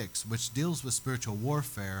 6, which deals with spiritual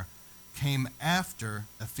warfare, came after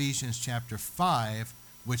Ephesians chapter 5,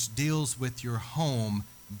 which deals with your home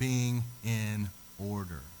being in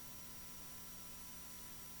order?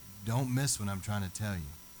 Don't miss what I'm trying to tell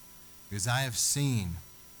you. Because I have seen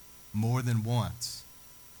more than once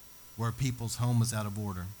where people's home was out of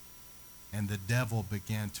order, and the devil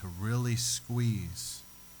began to really squeeze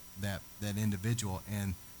that individual.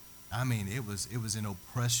 And I mean, it was an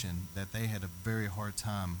oppression that they had a very hard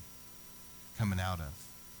time coming out of.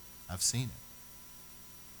 I've seen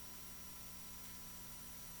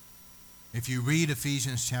it. If you read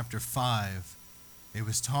Ephesians chapter 5, it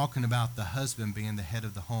was talking about the husband being the head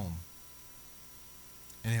of the home.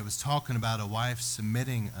 And it was talking about a wife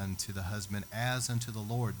submitting unto the husband as unto the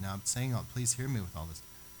Lord. Now I'm saying, please hear me with all this.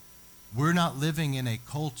 We're not living in a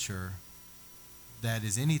culture that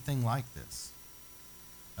is anything like this.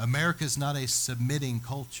 America is not a submitting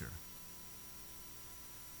culture.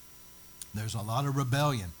 There's a lot of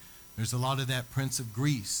rebellion. There's a lot of that Prince of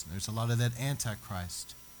Greece. There's a lot of that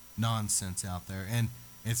Antichrist nonsense out there. And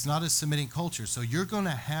it's not a submitting culture. So you're going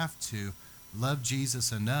to have to love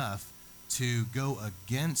Jesus enough to go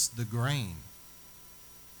against the grain,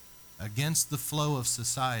 against the flow of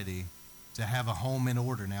society, to have a home in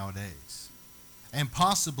order nowadays, and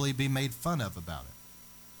possibly be made fun of about it.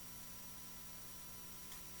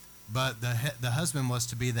 But the husband was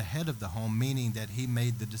to be the head of the home, meaning that he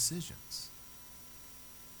made the decisions.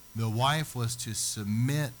 The wife was to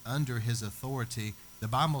submit under his authority. The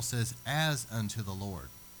Bible says, as unto the Lord.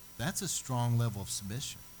 That's a strong level of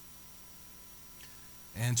submission.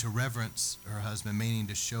 And to reverence her husband, meaning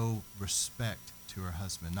to show respect to her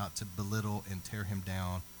husband, not to belittle and tear him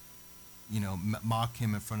down, mock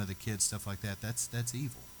him in front of the kids, stuff like that. That's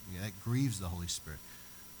evil. That grieves the Holy Spirit.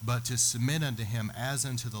 but to submit unto him as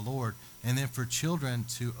unto the Lord, and then for children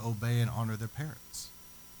to obey and honor their parents.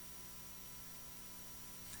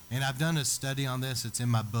 And I've done a study on this. It's in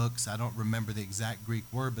my books. I don't remember the exact Greek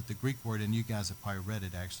word, but the Greek word, and you guys have probably read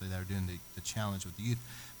it actually, that are doing the challenge with the youth.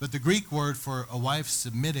 But the Greek word for a wife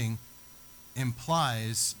submitting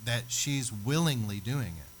implies that she's willingly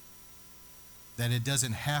doing it, that it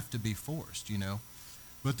doesn't have to be forced, you know.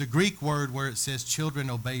 But the Greek word where it says children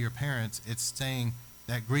obey your parents, it's saying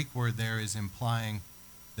that Greek word there is implying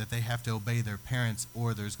that they have to obey their parents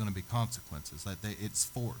or there's going to be consequences, that it's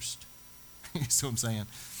forced. You see what I'm saying?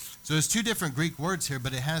 So there's two different Greek words here,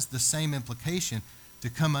 but it has the same implication, to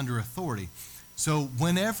come under authority. So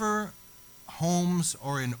whenever homes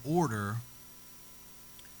are in order,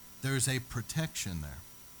 there's a protection there.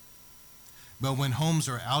 But when homes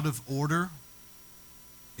are out of order,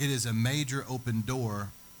 it is a major open door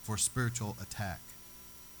for spiritual attack.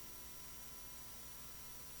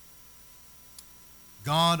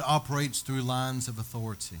 God operates through lines of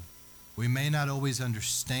authority. We may not always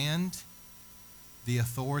understand the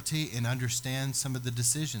authority and understand some of the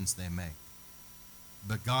decisions they make,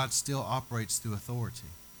 but God still operates through authority.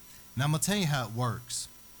 Now I'm going to tell you how it works.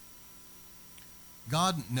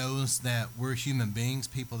 God knows that we're human beings,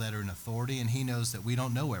 people that are in authority, and he knows that we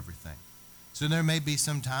don't know everything. So there may be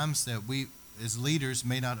some times that we, as leaders,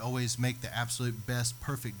 may not always make the absolute best,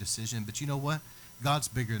 perfect decision, but you know what? God's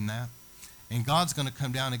bigger than that. And God's going to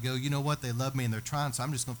come down and go, you know what? They love me and they're trying, so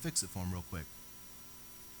I'm just going to fix it for them real quick.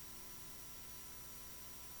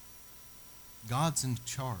 God's in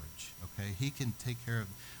charge, okay? He can take care of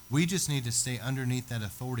it. We just need to stay underneath that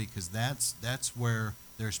authority, because that's where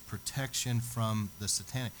there's protection from the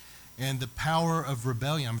satanic. And the power of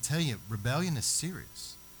rebellion, I'm going to tell you, rebellion is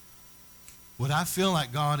serious. What I feel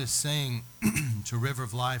like God is saying to River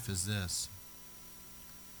of Life is this.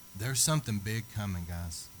 There's something big coming,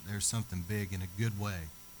 guys. There's something big in a good way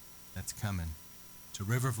that's coming to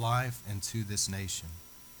River of Life and to this nation.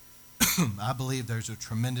 I believe there's a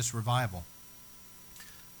tremendous revival.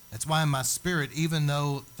 That's why in my spirit, even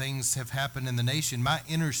though things have happened in the nation, my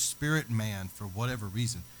inner spirit man, for whatever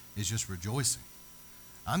reason, is just rejoicing.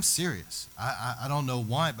 I'm serious. I don't know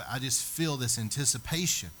why, but I just feel this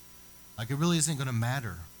anticipation. Like it really isn't going to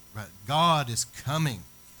matter. Right? God is coming.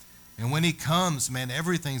 And when he comes, man,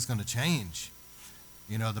 everything's going to change.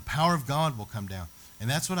 You know, the power of God will come down. And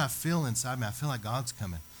that's what I feel inside me. I feel like God's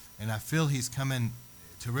coming. And I feel he's coming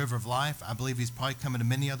to River of Life. I believe he's probably coming to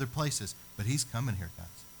many other places. But he's coming here, guys.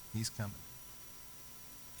 He's coming.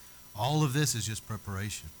 All of this is just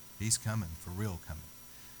preparation. He's coming, for real coming.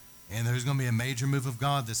 And there's going to be a major move of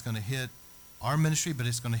God that's going to hit our ministry, but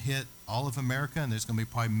it's going to hit all of America, and there's going to be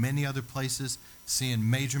probably many other places seeing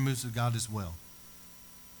major moves of God as well.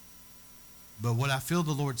 But what I feel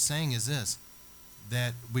the Lord saying is this,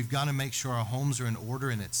 that we've got to make sure our homes are in order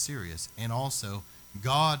and it's serious. And also,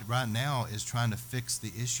 God right now is trying to fix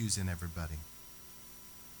the issues in everybody.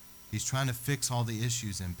 He's trying to fix all the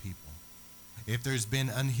issues in people. If there's been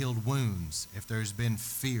unhealed wounds, if there's been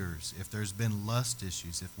fears, if there's been lust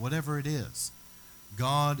issues, if whatever it is,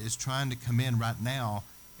 God is trying to come in right now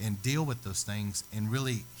and deal with those things and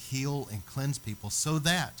really heal and cleanse people, so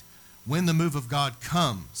that when the move of God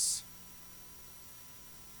comes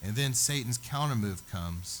and then Satan's counter move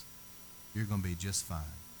comes, you're going to be just fine.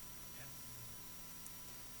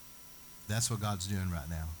 That's what God's doing right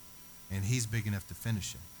now. And he's big enough to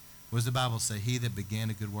finish it. What does the Bible say? He that began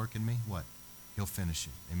a good work in me, what? He'll finish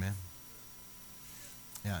it. Amen?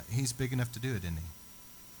 Yeah, he's big enough to do it, isn't he?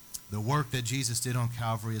 The work that Jesus did on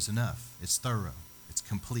Calvary is enough. It's thorough. It's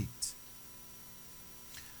complete.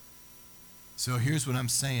 So here's what I'm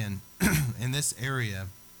saying. In this area,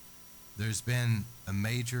 there's been a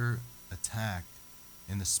major attack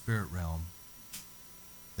in the spirit realm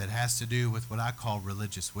that has to do with what I call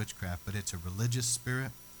religious witchcraft, but it's a religious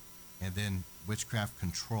spirit and then witchcraft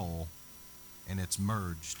control, and it's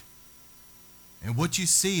merged. And what you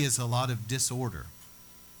see is a lot of disorder.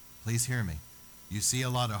 Please hear me. You see a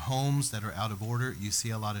lot of homes that are out of order. You see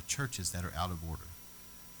a lot of churches that are out of order.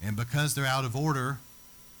 And because they're out of order,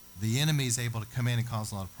 the enemy is able to come in and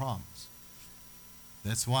cause a lot of problems.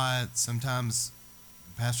 That's why sometimes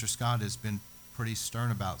Pastor Scott has been pretty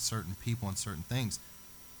stern about certain people and certain things.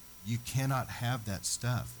 You cannot have that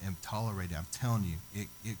stuff and tolerate it. I'm telling you,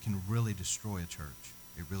 it can really destroy a church.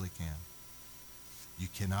 It really can. You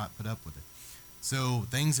cannot put up with it. So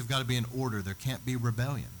things have got to be in order. There can't be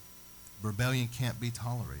rebellion. Rebellion can't be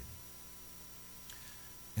tolerated.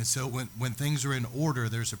 And so when things are in order,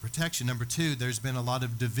 there's a protection. Number two, there's been a lot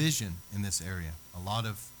of division in this area. A lot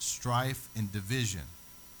of strife and division.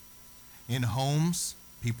 In homes,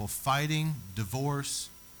 people fighting, divorce,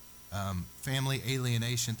 family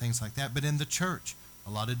alienation, things like that. But in the church, a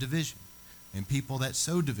lot of division and people that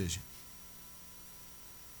sow division.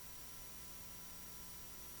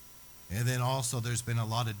 And then also there's been a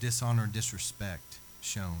lot of dishonor and disrespect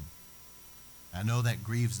shown. I know that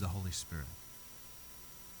grieves the Holy Spirit.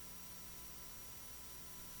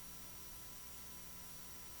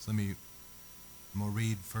 So I'm going to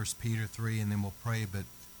read 1 Peter 3 and then we'll pray. But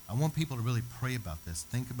I want people to really pray about this.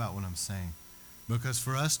 Think about what I'm saying. Because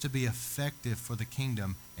for us to be effective for the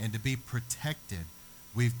kingdom and to be protected,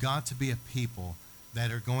 we've got to be a people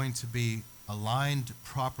that are going to be aligned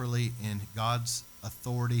properly in God's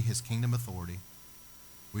authority, his kingdom authority.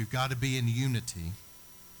 We've got to be in unity.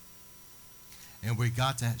 And we've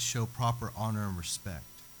got to show proper honor and respect.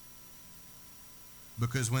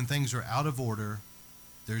 Because when things are out of order,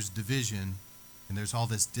 there's division, and there's all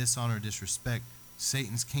this dishonor, disrespect,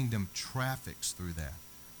 Satan's kingdom traffics through that.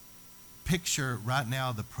 Picture right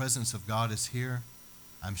now the presence of God is here.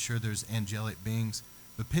 I'm sure there's angelic beings.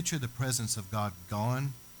 But picture the presence of God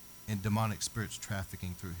gone and demonic spirits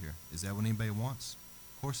trafficking through here. Is that what anybody wants?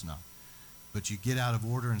 Of course not. But you get out of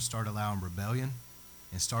order and start allowing rebellion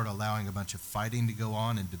and start allowing a bunch of fighting to go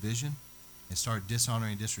on and division and start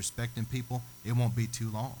dishonoring and disrespecting people, it won't be too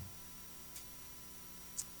long.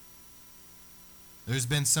 There's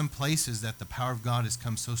been some places that the power of God has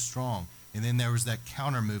come so strong, and then there was that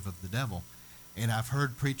counter move of the devil. And I've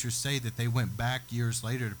heard preachers say that they went back years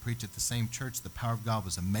later to preach at the same church. The power of God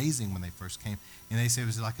was amazing when they first came, and they say it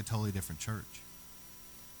was like a totally different church.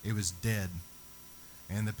 It was dead.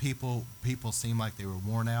 And the people seemed like they were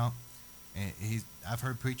worn out. And I've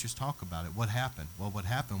heard preachers talk about it. What happened? Well, what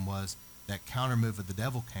happened was that counter move of the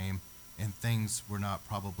devil came, and things were not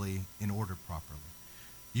probably in order properly.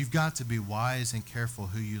 You've got to be wise and careful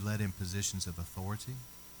who you let in positions of authority.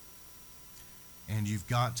 And you've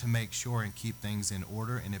got to make sure and keep things in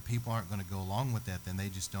order. And if people aren't going to go along with that, then they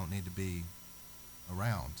just don't need to be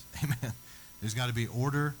around. Amen. There's got to be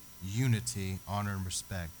order, unity, honor, and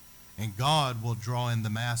respect. And God will draw in the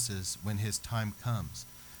masses when his time comes.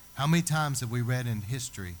 How many times have we read in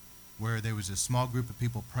history where there was a small group of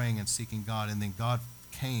people praying and seeking God, and then God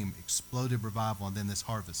came, exploded revival, and then this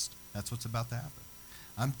harvest? That's what's about to happen.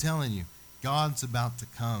 I'm telling you, God's about to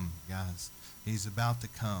come, guys. He's about to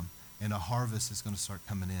come, and a harvest is going to start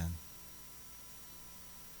coming in.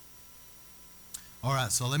 All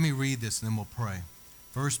right, so let me read this, and then we'll pray.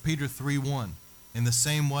 1 Peter 3:1. In the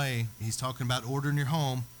same way, he's talking about order in your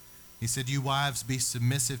home. He said, you wives, be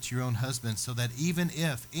submissive to your own husbands, so that even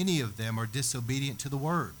if any of them are disobedient to the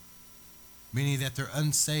word, meaning that they're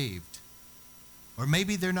unsaved, or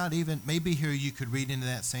maybe they're not even, maybe here you could read into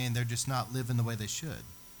that saying they're just not living the way they should.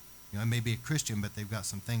 You know, maybe a Christian, but they've got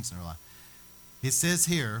some things in their life. It says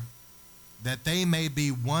here that they may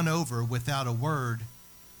be won over without a word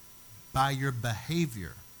by your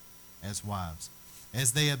behavior as wives,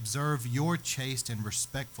 as they observe your chaste and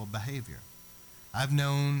respectful behavior. I've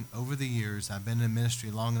known over the years, I've been in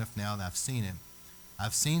ministry long enough now that I've seen it.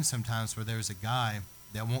 I've seen sometimes where there's a guy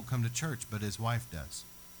that won't come to church, but his wife does.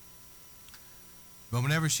 But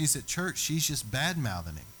whenever she's at church, she's just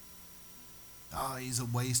bad-mouthing him. Oh, he's a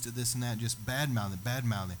waste of this and that, just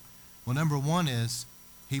bad-mouthing. Well, number one is,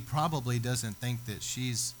 he probably doesn't think that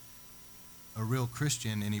she's a real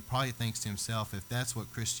Christian, and he probably thinks to himself, if that's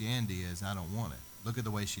what Christianity is, I don't want it. Look at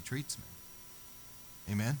the way she treats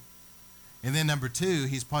me. Amen? And then number two,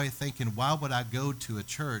 he's probably thinking, why would I go to a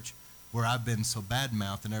church where I've been so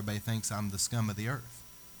bad-mouthed and everybody thinks I'm the scum of the earth?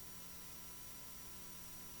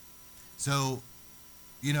 So,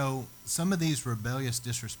 you know, some of these rebellious,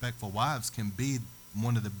 disrespectful wives can be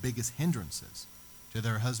one of the biggest hindrances to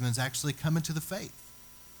their husbands actually coming to the faith.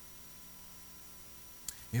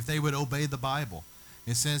 If they would obey the Bible.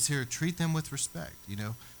 It says here, treat them with respect, you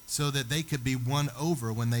know, so that they could be won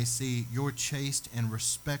over when they see your chaste and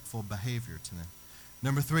respectful behavior to them.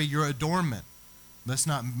 Number three, your adornment must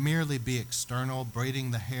not merely be external,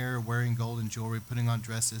 braiding the hair, wearing golden jewelry, putting on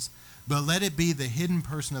dresses, but let it be the hidden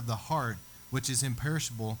person of the heart, which is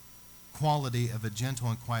imperishable quality of a gentle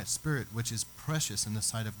and quiet spirit, which is precious in the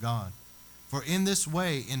sight of God. For in this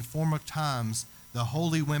way, in former times, the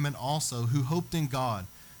holy women also, who hoped in God,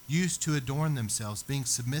 used to adorn themselves, being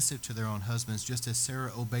submissive to their own husbands, just as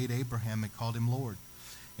Sarah obeyed Abraham and called him Lord.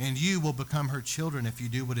 And you will become her children if you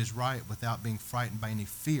do what is right without being frightened by any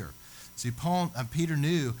fear. See, Peter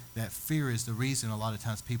knew that fear is the reason a lot of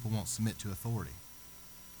times people won't submit to authority.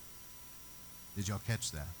 Did y'all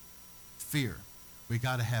catch that? Fear. We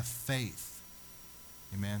got to have faith.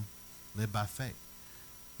 Amen? Live by faith.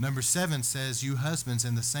 Number 7 says, you husbands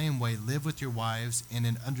in the same way live with your wives in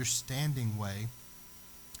an understanding way,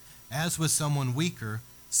 as with someone weaker,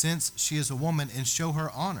 since she is a woman, and show her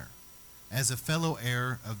honor as a fellow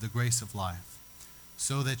heir of the grace of life,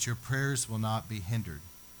 so that your prayers will not be hindered.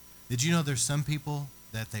 Did you know there's some people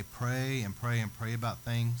that they pray and pray and pray about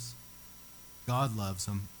things? God loves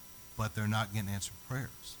them, but they're not getting answered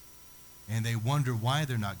prayers. And they wonder why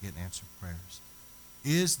they're not getting answered prayers.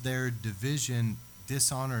 Is there division,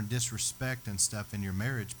 dishonor, and disrespect and stuff in your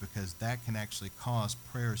marriage? Because that can actually cause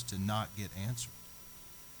prayers to not get answered.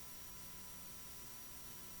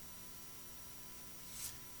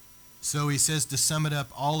 So he says, to sum it up,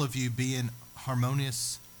 all of you being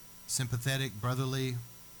harmonious, sympathetic, brotherly,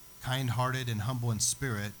 kind-hearted, and humble in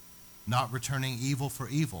spirit, not returning evil for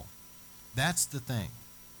evil. That's the thing.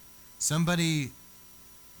 Somebody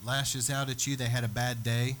lashes out at you, they had a bad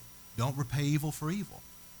day. Don't repay evil for evil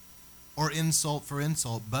or insult for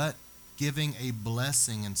insult, but giving a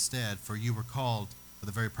blessing instead, for you were called for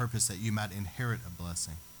the very purpose that you might inherit a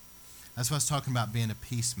blessing. That's what I was talking about, being a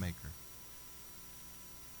peacemaker.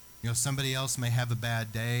 You know, somebody else may have a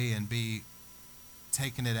bad day and be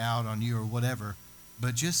taking it out on you or whatever,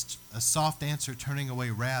 but just a soft answer, turning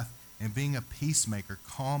away wrath, and being a peacemaker,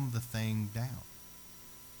 calm the thing down.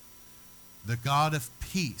 The God of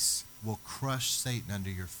peace will crush Satan under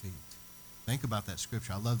your feet. Think about that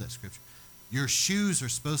scripture. I love that scripture. Your shoes are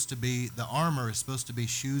supposed to be, the armor is supposed to be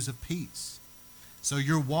shoes of peace. So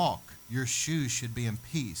your walk, your shoes should be in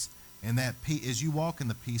peace. And that as you walk in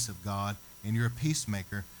the peace of God and you're a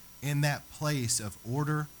peacemaker, in that place of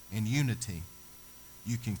order and unity,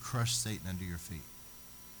 you can crush Satan under your feet.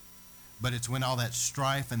 But it's when all that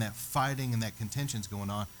strife and that fighting and that contention's going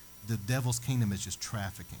on, the devil's kingdom is just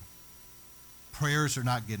trafficking. Prayers are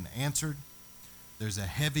not getting answered. There's a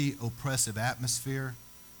heavy, oppressive atmosphere.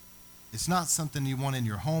 It's not something you want in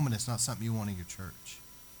your home, and it's not something you want in your church.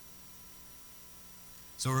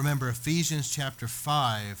 So remember, Ephesians chapter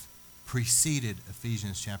 5 preceded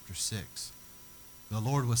Ephesians chapter 6. The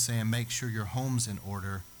Lord was saying, make sure your home's in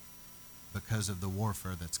order because of the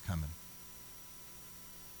warfare that's coming.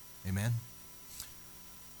 Amen?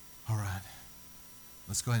 All right.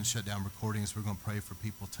 Let's go ahead and shut down recordings. We're going to pray for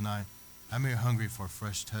people tonight. How many are hungry for a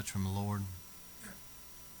fresh touch from the Lord?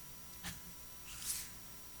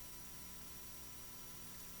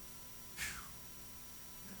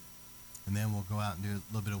 And then we'll go out and do a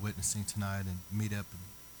little bit of witnessing tonight and meet up and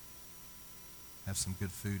have some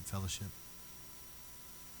good food, fellowship.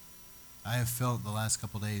 I have felt the last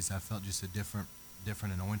couple of days, I felt just a different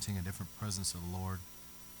anointing, a different presence of the Lord.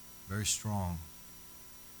 Very strong.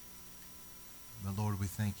 But Lord, we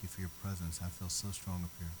thank you for your presence. I feel so strong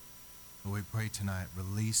up here. But we pray tonight,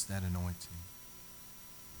 release that anointing.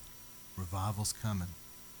 Revival's coming.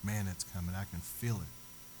 Man, it's coming. I can feel it.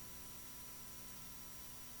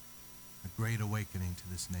 A great awakening to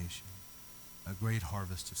this nation. A great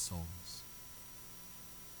harvest of souls.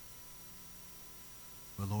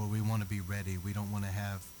 But Lord, we want to be ready. We don't want to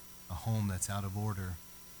have a home that's out of order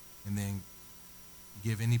and then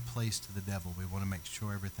give any place to the devil. We want to make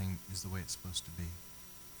sure everything is the way it's supposed to be.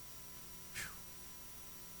 Whew.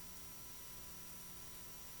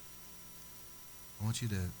 I want you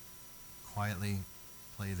to quietly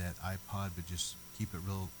play that iPod, but just keep it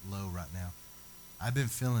real low right now. I've been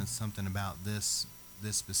feeling something about this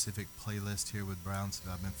specific playlist here with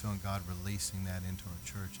Brownsville. I've been feeling God releasing that into our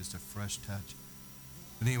church, just a fresh touch.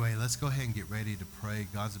 But anyway, let's go ahead and get ready to pray.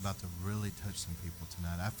 God's about to really touch some people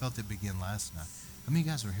tonight. I felt it begin last night. How many of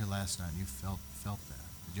you guys were here last night and you felt that?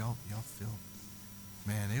 Did y'all feel it?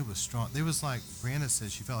 Man, it was strong. It was like Brianna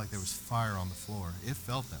said, she felt like there was fire on the floor. It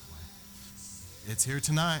felt that way. It's here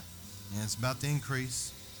tonight, and it's about to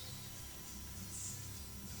increase.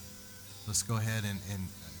 Let's go ahead and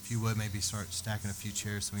if you would, maybe start stacking a few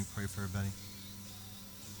chairs so we can pray for everybody.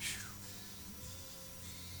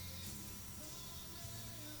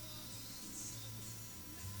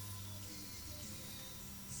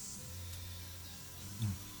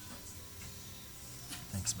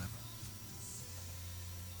 Thanks, babe.